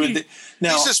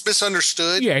 Now he's just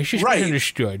misunderstood. Yeah, he's just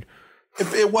misunderstood.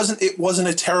 It wasn't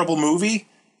a terrible movie.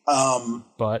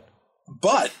 But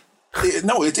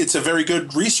it's a very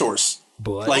good resource.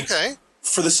 But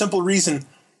for the simple reason,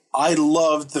 I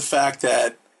loved the fact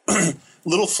that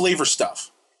little flavor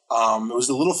stuff. It was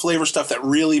the little flavor stuff that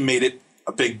really made it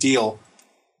a big deal.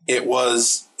 It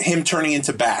was him turning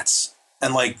into bats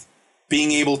and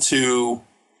being able to,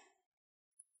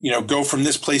 go from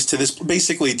this place to this,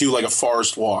 basically do like a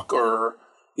forest walk or,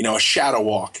 a shadow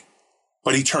walk,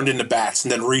 but he turned into bats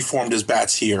and then reformed as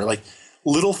bats here. Like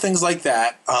little things like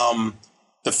that.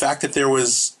 The fact that there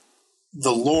was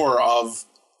the lore of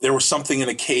there was something in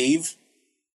a cave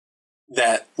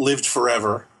that lived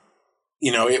forever.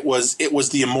 It was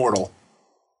the immortal,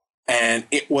 and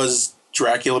it was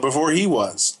Dracula before he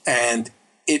was, and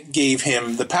it gave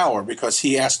him the power because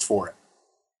he asked for it.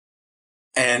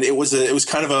 And it was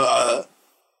kind of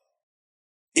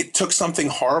it took something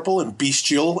horrible and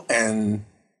bestial and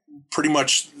pretty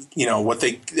much, what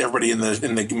everybody in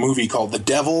the movie called the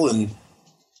devil, and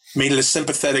made it a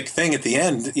sympathetic thing at the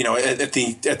end, at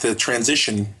the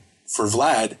transition for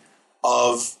Vlad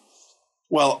of,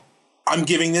 well, I'm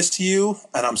giving this to you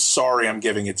and I'm sorry I'm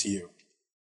giving it to you.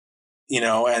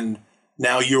 And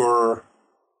now you're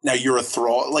a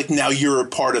thrall. Like now you're a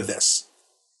part of this.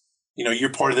 You're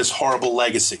part of this horrible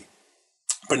legacy.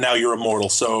 But now you're immortal,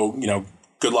 so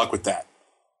good luck with that.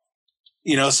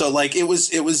 So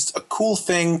it was a cool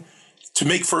thing to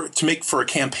make for a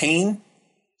campaign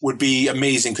would be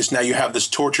amazing, because now you have this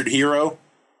tortured hero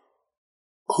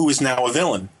who is now a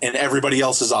villain in everybody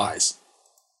else's eyes.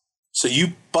 So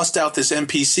you bust out this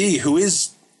NPC who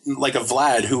is like a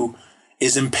Vlad, who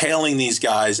is impaling these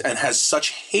guys and has such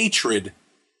hatred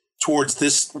towards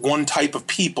this one type of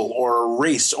people or a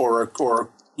race or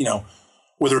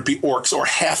whether it be orcs or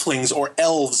halflings or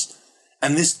elves.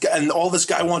 And all this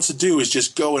guy wants to do is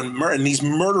just go and he's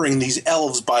murdering these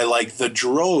elves by the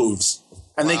droves,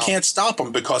 and they can't stop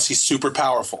him because he's super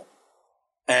powerful.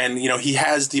 And, he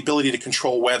has the ability to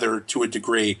control weather to a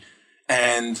degree,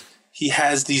 and he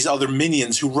has these other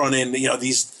minions who run in,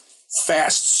 these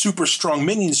fast, super strong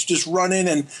minions just run in,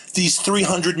 and these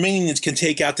 300 minions can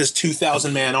take out this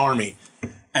 2,000-man army.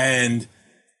 And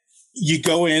you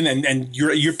go in and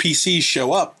your PCs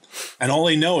show up, and all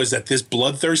they know is that this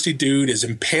bloodthirsty dude is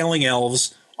impaling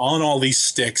elves on all these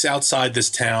sticks outside this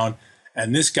town,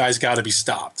 and this guy's got to be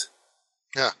stopped.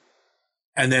 Yeah.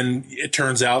 And then it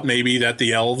turns out maybe that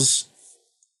the elves,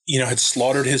 had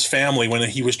slaughtered his family when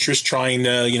he was just trying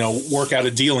to, work out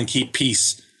a deal and keep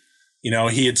peace.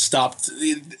 He had stopped.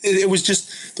 It was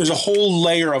just, there's a whole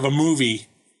layer of a movie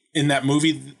in that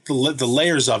movie, the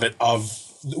layers of it, of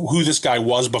who this guy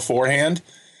was beforehand,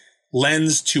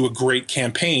 lends to a great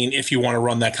campaign if you want to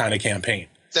run that kind of campampain.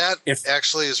 That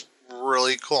actually is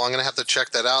really cool. I'm going to have to check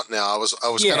that out now. I was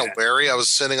kind of wary. I was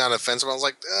sitting on a fence, and I was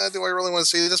like, do I really want to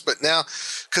see this? But now,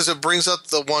 because it brings up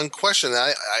the one question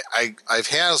that I've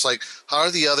had is how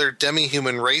are the other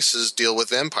demi-human races deal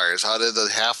with vampires? How do the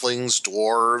halflings,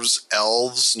 dwarves,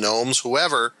 elves, gnomes,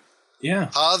 whoever,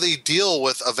 how do they deal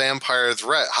with a vampire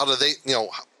threat? How do they,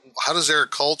 how does their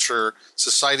culture,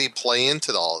 society play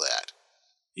into all that?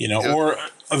 Or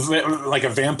a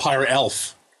vampire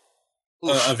elf.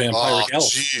 A vampiric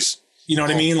elf. Geez. You know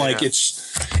what I mean?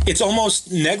 It's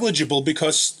almost negligible,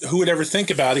 because who would ever think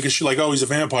about it? Because you're like, oh, he's a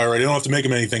vampire, right? I don't have to make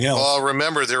him anything else. Well,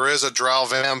 remember, there is a drow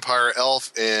vampire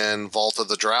elf in Vault of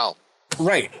the Drow.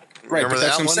 Right. But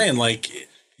that's what I'm saying.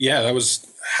 That was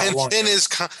how long ago?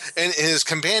 And his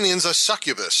companion's a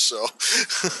succubus, so.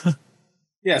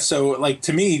 Yeah, so,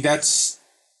 to me,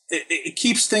 it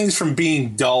keeps things from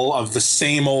being dull of the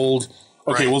same old,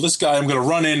 okay, well, this guy, I'm going to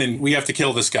run in and we have to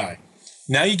kill this guy.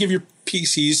 Now you give your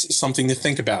PCs something to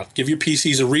think about. Give your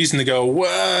PCs a reason to go,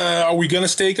 well, are we going to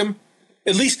stake them?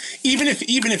 At least, even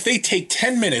if they take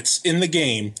 10 minutes in the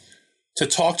game to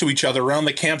talk to each other around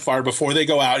the campfire before they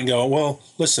go out and go, well,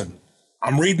 listen,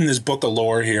 I'm reading this book of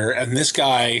lore here, and this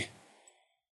guy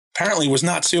apparently was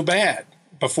not so bad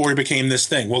before he became this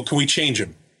thing. Well, can we change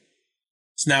him?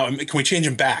 So now, can we change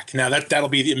him back? Now, that'll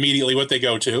be immediately what they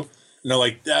go to. And they're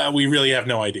like, we really have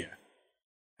no idea.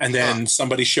 And then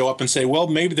somebody show up and say, well,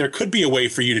 maybe there could be a way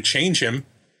for you to change him,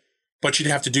 but you'd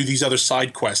have to do these other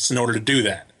side quests in order to do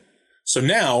that. So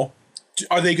now,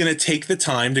 are they going to take the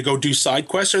time to go do side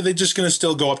quests, or are they just going to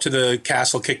still go up to the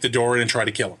castle, kick the door in, and try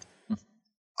to kill him?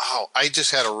 Oh, I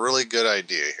just had a really good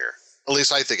idea here. At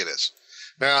least I think it is.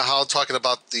 Now, how talking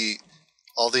about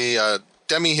all the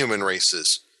demi-human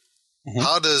races. Mm-hmm.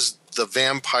 How does the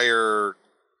vampire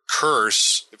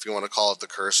curse, if you want to call it the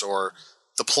curse, or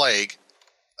the plague,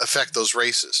 affect those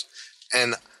races?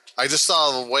 And I just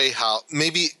thought of a way how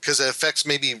maybe because it affects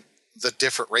maybe the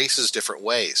different races different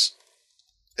ways.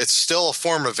 It's still a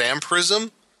form of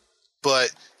vampirism,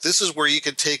 but this is where you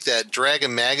could take that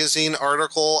Dragon Magazine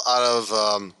article out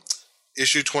of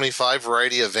issue 25,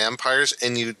 Variety of Vampires,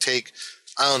 and you take,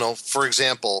 I don't know, for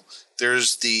example,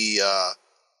 there's the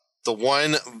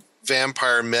one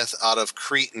vampire myth out of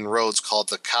Crete and Rhodes called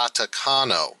the Kata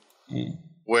Kano,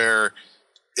 where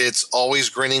it's always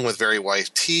grinning with very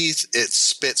white teeth. It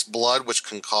spits blood, which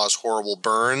can cause horrible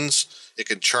burns. It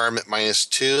can charm at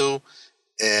 -2.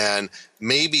 And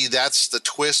maybe that's the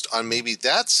twist on maybe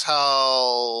that's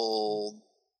how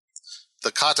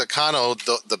the Kata Kano,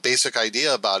 the basic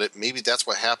idea about it, maybe that's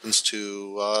what happens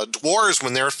to dwarves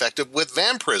when they're affected with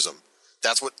vampirism.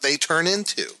 That's what they turn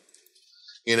into.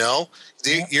 You know,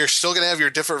 you're still going to have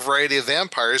your different variety of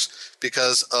vampires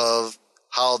because of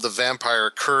how the vampire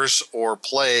curse or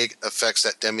plague affects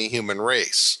that demi-human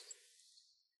race.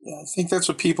 Yeah, I think that's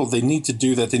what they need to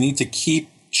do, that they need to keep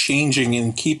changing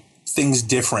and keep things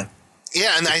different.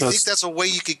 Yeah, and I think that's a way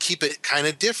you could keep it kind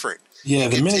of different. Yeah,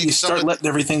 the minute you start letting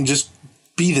everything just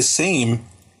be the same.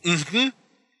 Mm-hmm.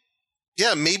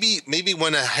 Yeah, maybe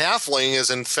when a halfling is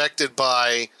infected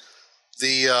by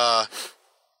the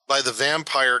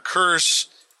vampire curse,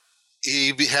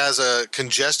 he has a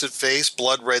congested face,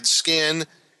 blood red skin,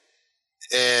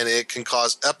 and it can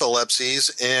cause epilepsies,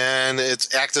 and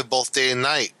it's active both day and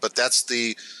night. But that's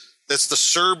the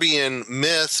Serbian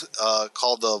myth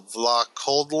called the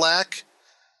Vlakodlak,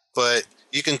 but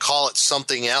you can call it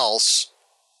something else.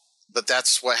 But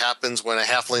that's what happens when a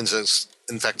halfling is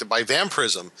infected by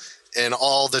vampirism, and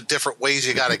all the different ways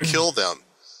you got to kill them.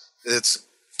 It's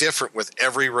different with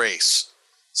every race.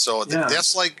 So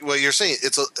that's like what you're saying.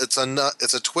 It's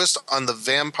a twist on the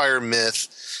vampire myth.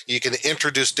 You can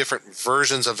introduce different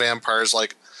versions of vampires,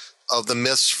 like of the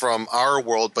myths from our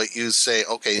world, but you say,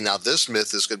 okay, now this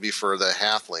myth is going to be for the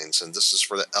halflings, and this is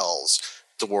for the elves,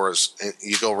 dwarves, and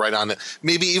you go right on it.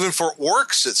 Maybe even for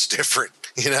orcs, it's different,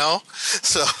 you know?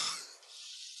 So,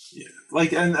 yeah,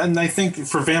 like, and I think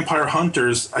for vampire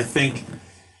hunters, I think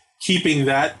keeping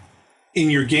that in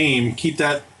your game, keep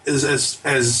that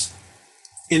as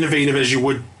innovative as you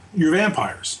would your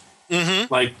vampires.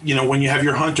 Mm-hmm. Like, you know, when you have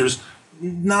your hunters,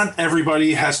 not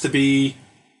everybody has to be,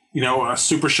 you know, a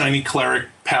super shiny cleric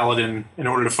paladin in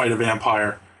order to fight a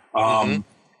vampire.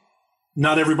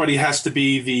 Not everybody has to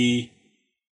be the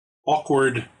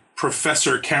awkward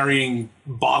professor carrying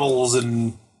bottles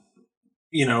and,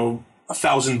 you know,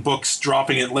 1,000 books,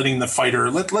 dropping it, letting the fighter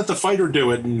let the fighter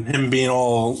do it, and him being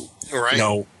all, you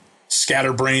know,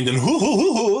 scatterbrained and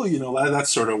you know, that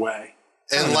sort of way.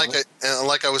 And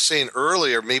like I was saying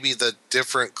earlier, maybe the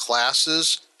different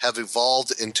classes have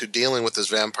evolved into dealing with this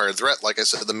vampire threat. Like I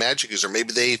said, the magic user,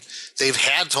 maybe they've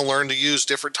had to learn to use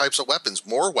different types of weapons,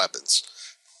 more weapons,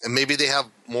 and maybe they have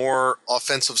more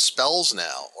offensive spells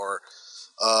now, or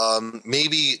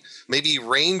maybe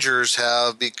rangers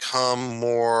have become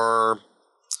more.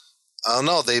 I don't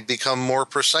know. They become more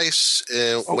precise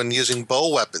when using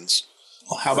bow weapons.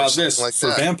 Well, how about this like for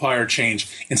that. Vampire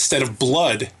change? Instead of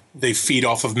blood, they feed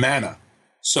off of mana.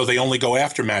 So they only go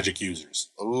after magic users.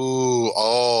 Ooh,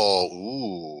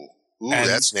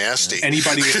 that's nasty.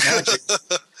 Anybody with magic,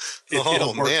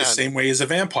 it'll work the same way as a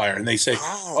vampire. And they say,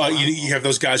 you have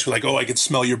those guys who are like, I can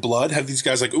smell your blood. Have these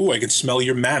guys like, I can smell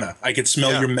your mana. I can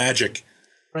smell your magic.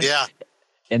 Right? Yeah.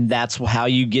 And that's how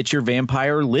you get your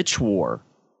vampire Lich War,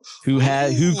 who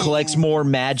collects more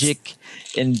magic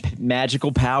and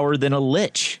magical power than a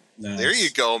lich. Nice. There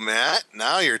you go, Matt.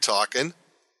 Now you're talking.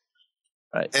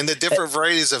 Right. And the different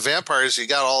varieties of vampires, you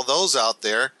got all those out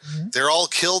there. Mm-hmm. They're all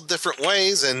killed different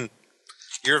ways, and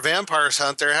your vampires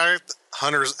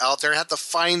hunters out there have to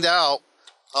find out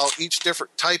how each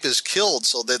different type is killed,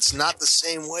 so that's not the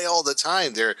same way all the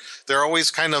time. They're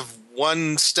always kind of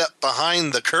one step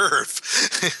behind the curve,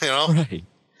 you know? Right.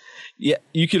 Yeah,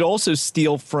 you could also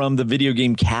steal from the video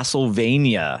game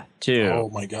Castlevania too. Oh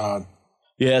my God.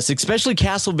 Yes, especially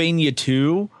Castlevania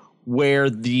 2, where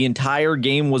the entire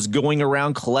game was going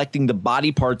around collecting the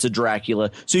body parts of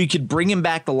Dracula so you could bring him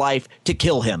back to life to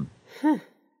kill him.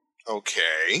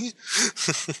 Okay.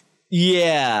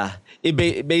 Yeah,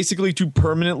 basically to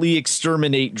permanently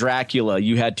exterminate Dracula,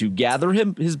 you had to gather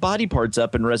his body parts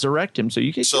up and resurrect him so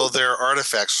you could. So they're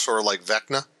artifacts, sort of like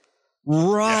Vecna.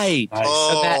 Right. Nice.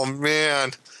 Oh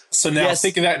man. So now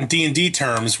think of that in D&D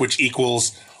terms, which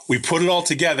equals we put it all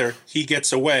together. He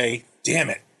gets away. Damn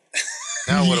it.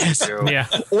 Now what do we do? Yeah.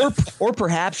 Or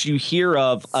perhaps you hear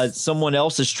of someone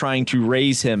else is trying to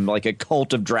raise him, like a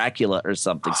cult of Dracula or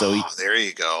something. So there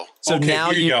you go. So okay,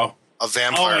 now here you go. A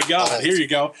vampire. Oh my God! cult. Here you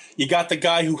go. You got the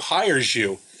guy who hires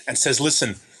you and says,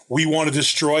 "Listen, we want to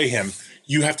destroy him.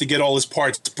 You have to get all his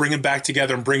parts, bring him back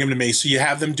together, and bring him to me." So you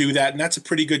have them do that, and that's a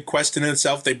pretty good quest in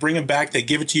itself. They bring him back, they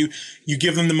give it to you, you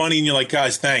give them the money, and you're like,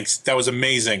 "Guys, thanks. That was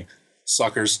amazing,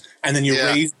 suckers." And then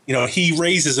he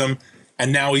raises him,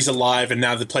 and now he's alive, and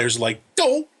now the players are like,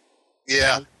 "Go,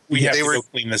 Yeah. we have to go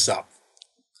clean this up."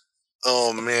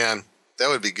 Oh man, that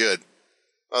would be good.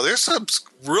 Oh, there's some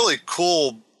really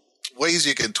cool ways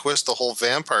you can twist the whole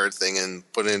vampire thing and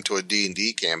put it into a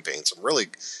D&D campaign. Some really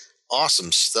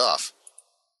awesome stuff.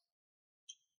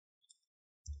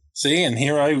 See, and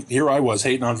here I was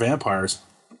hating on vampires.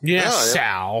 Yes,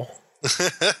 Yeah, Sal.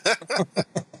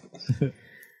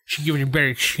 Should give it a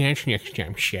better chance next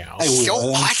time, Sal.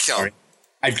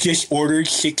 I've just ordered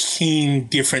 16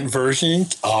 different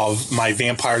versions of my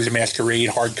Vampire the Masquerade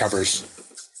hardcovers.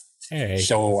 Hey.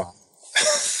 So,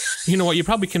 You know what? You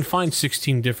probably can find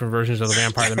 16 different versions of the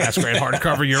Vampire the Masquerade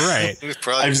hardcover. You're right.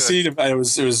 I've seen it. It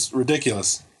was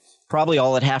ridiculous. probably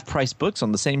all at half-price books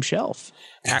on the same shelf.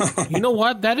 You know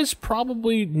what? That is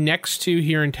probably next to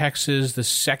here in Texas the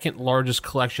second largest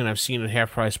collection I've seen at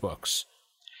half-price books.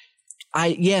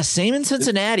 Same in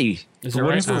Cincinnati. Is it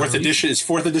right? Fourth edition is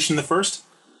fourth edition the first?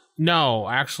 No,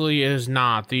 actually, it is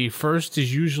not. The first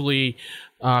is usually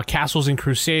Castles and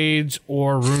Crusades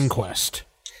or RuneQuest.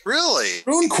 Really?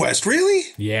 RuneQuest, really?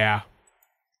 Yeah.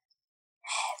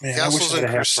 Oh, man, Castles and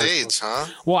Crusades, huh?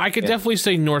 Well, I could definitely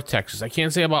say North Texas. I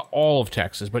can't say about all of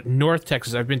Texas, but North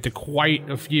Texas, I've been to quite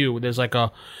a few. There's like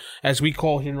a, as we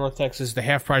call here in North Texas, the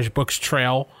Half Price Books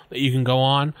Trail that you can go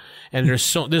on, and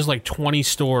there's like 20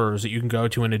 stores that you can go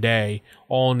to in a day,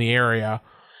 all in the area,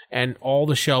 and all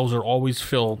the shelves are always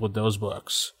filled with those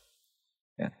books.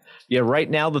 Yeah, right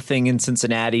now the thing in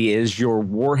Cincinnati is your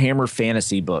Warhammer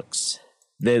fantasy books.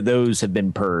 Those have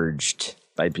been purged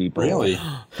by people. Really?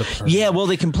 Yeah, well,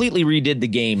 they completely redid the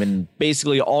game, and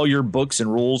basically all your books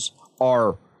and rules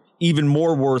are even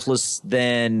more worthless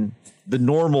than the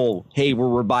normal, hey,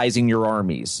 we're revising your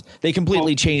armies. They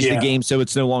completely changed the game so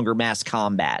it's no longer mass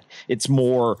combat. It's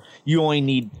more, you only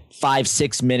need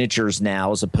 5-6 miniatures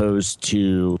now as opposed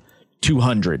to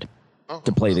 200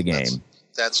 to play the game.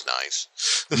 That's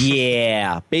nice.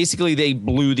 Yeah, basically they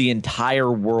blew the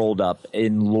entire world up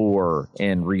in lore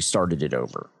and restarted it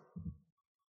over.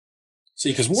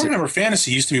 See, because Warhammer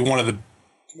Fantasy used to be one of the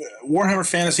Warhammer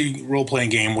Fantasy role-playing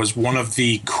game was one of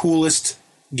the coolest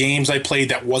games I played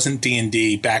that wasn't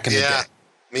D&D back in the day.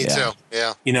 Me too.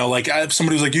 Yeah. You know, like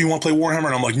somebody was like, "Do you want to play Warhammer?"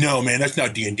 And I'm like, "No, man, that's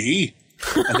not D&D."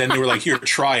 And then they were like, "Here,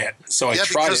 try it." So I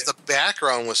tried because it. the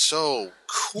background was so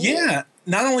cool. Yeah,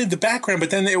 not only the background, but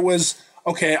then it was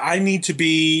okay. I want to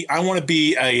be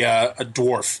a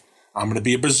dwarf. I'm going to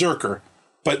be a berserker,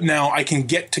 but now I can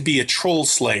get to be a troll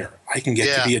slayer. I can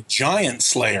get to be a giant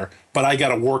slayer, but I got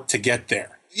to work to get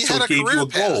there. You so had it a gave career you a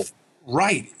goal, path.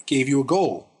 right? It gave you a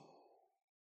goal.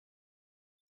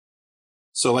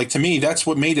 So, like, to me, that's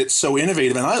what made it so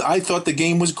innovative, and I thought the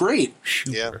game was great.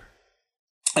 Yeah.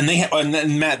 And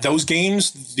and Matt, those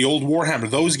games, the old Warhammer,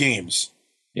 those games.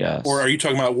 Yes. Or are you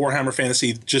talking about Warhammer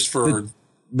Fantasy just for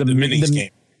the minis game?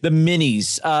 The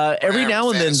minis. Every Warhammer now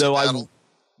and then, Fantasy though, Battle.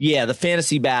 the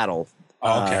fantasy battle.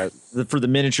 Okay. For the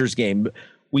miniatures game.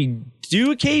 We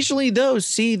do occasionally, though,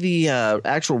 see the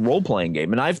actual role-playing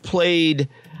game. And I've played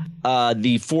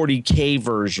the 40K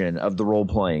version of the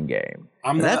role-playing game.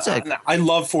 I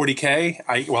love 40K.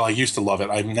 I used to love it.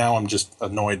 I'm just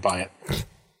annoyed by it.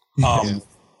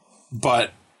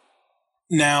 But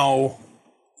now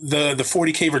the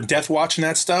 40K for Death Watch and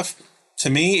that stuff, to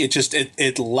me,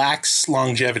 it lacks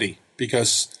longevity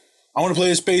because I want to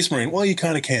play a Space Marine. Well, you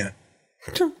kind of can't.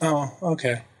 Oh,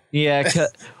 okay. Yeah.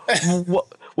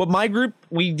 Well, What my group,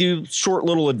 we do short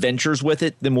little adventures with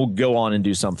it, then we'll go on and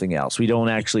do something else. We don't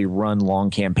actually run long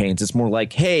campaigns. It's more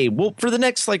like, hey, well, for the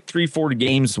next like 3-4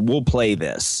 games, we'll play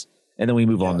this, and then we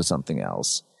move on to something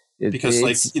else.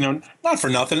 Because not for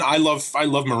nothing, I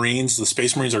love Marines. The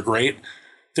Space Marines are great.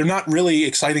 They're not really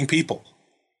exciting people.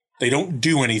 They don't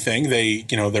do anything.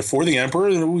 They're for the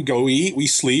Emperor. We go eat, we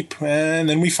sleep, and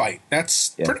then we fight. That's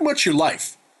pretty much your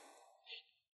life.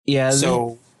 Yeah.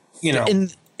 So,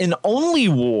 In Only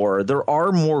War, there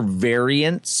are more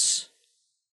variants.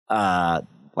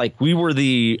 Like we were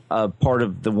the part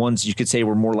of the ones you could say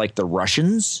were more like the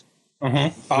Russians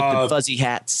with the fuzzy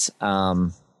hats.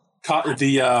 Come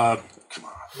on,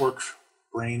 work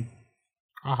brain.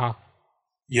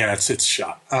 Yeah, it's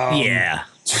shot. Yeah.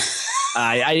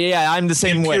 I'm the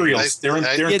same way. They're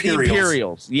Imperials. The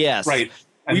Imperials, yes. Right.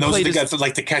 And those are the guys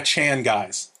like the Kachan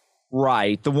guys.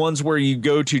 Right. The ones where you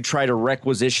go to try to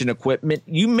requisition equipment.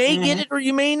 You may get it or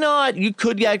you may not. You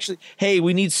could actually, hey,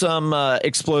 we need some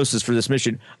explosives for this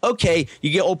mission. Okay,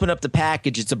 you open up the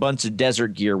package. It's a bunch of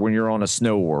desert gear when you're on a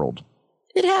snow world.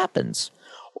 It happens.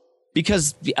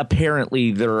 Because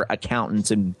apparently their accountants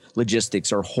and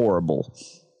logistics are horrible.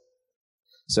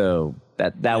 So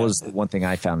that was one thing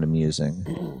I found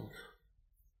amusing.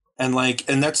 And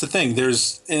that's the thing.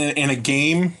 There's in a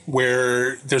game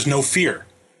where there's no fear.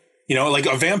 Like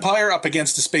a vampire up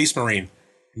against a Space Marine.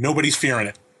 Nobody's fearing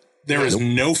it. There is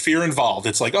no fear involved.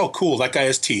 It's like, oh, cool, that guy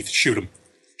has teeth. Shoot him.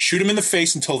 Shoot him in the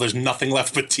face until there's nothing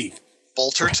left but teeth.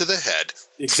 Bolter to the head.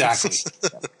 Exactly.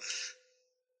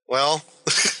 Well,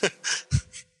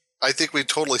 I think we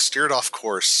totally steered off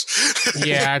course.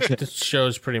 Yeah, the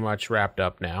show's pretty much wrapped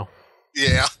up now.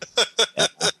 Yeah.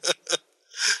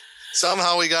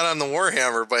 Somehow we got on the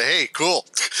Warhammer, but hey, cool.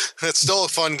 It's still a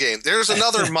fun game. There's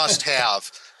another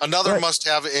must-have. Another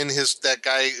must-have in that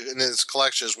guy in his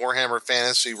collection is Warhammer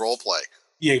Fantasy Roleplay.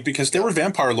 Yeah, because there were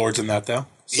vampire lords in that, though.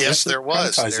 So yes, there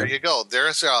was. There you go.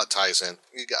 There's how it ties in.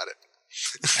 You got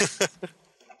it.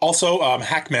 Also,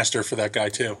 Hackmaster for that guy,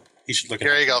 too. You should look at it.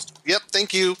 There you go. Yep,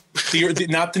 thank you.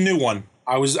 Not the new one.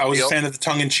 I was a fan of the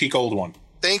tongue-in-cheek old one.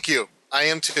 Thank you. I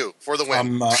am, too, for the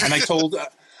win. And I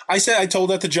told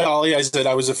that to Jolly. I said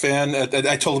I was a fan.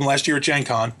 I told him last year at Gen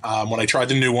Con when I tried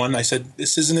the new one. I said,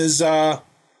 this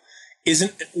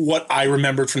isn't what I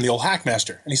remembered from the old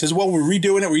Hackmaster. And he says, well, we're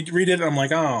redoing it. We redid it. I'm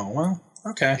like, oh, well,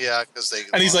 okay. Yeah, because they.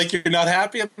 And he's like, you're not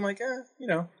happy? I'm like,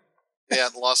 Yeah,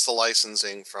 lost the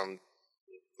licensing from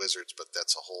Wizards, but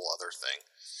that's a whole other thing.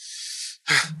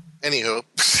 Anywho.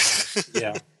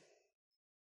 Yeah.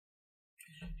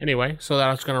 Anyway, so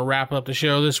that's going to wrap up the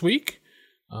show this week.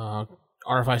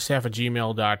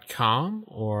 rfistaff@gmail.com,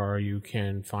 or you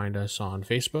can find us on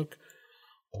Facebook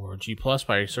or G+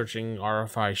 by searching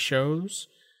RFI shows.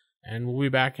 And we'll be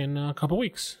back in a couple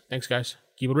weeks. Thanks, guys.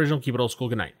 Keep it original, keep it old school.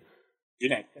 Good night.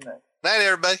 Good night. Good night. Night,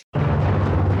 everybody.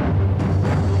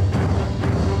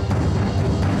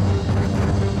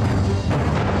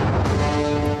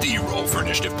 The Roll for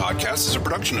Initiative podcast is a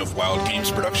production of Wild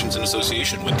Games Productions in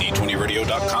association with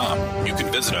D20Radio.com. You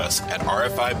can visit us at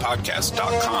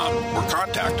rfipodcast.com or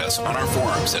contact us on our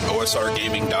forums at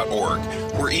osrgaming.org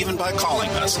or even by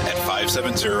calling us at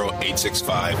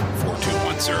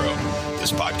 570-865-4210.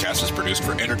 This podcast is produced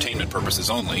for entertainment purposes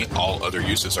only. All other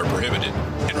uses are prohibited.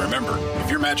 And remember,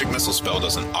 if your magic missile spell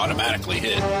doesn't automatically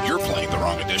hit, you're playing the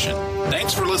wrong edition.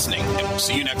 Thanks for listening, and we'll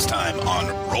see you next time on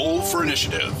Roll for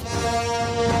Initiative.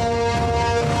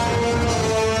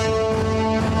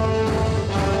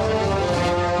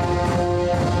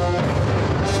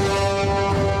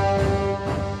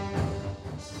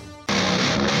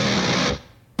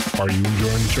 Are you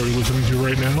enjoying the show you're listening to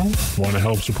right now? Want to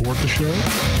help support the show?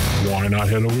 Why not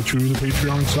head over to the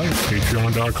Patreon site,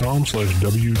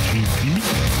 patreon.com/WGP.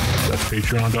 That's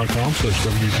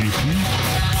patreon.com/WGP.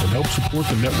 And help support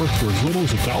the network for as little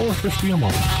as $1.50 a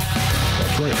month.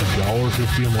 That's right,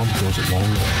 $1.50 a month goes a long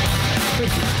way.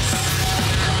 Thank you.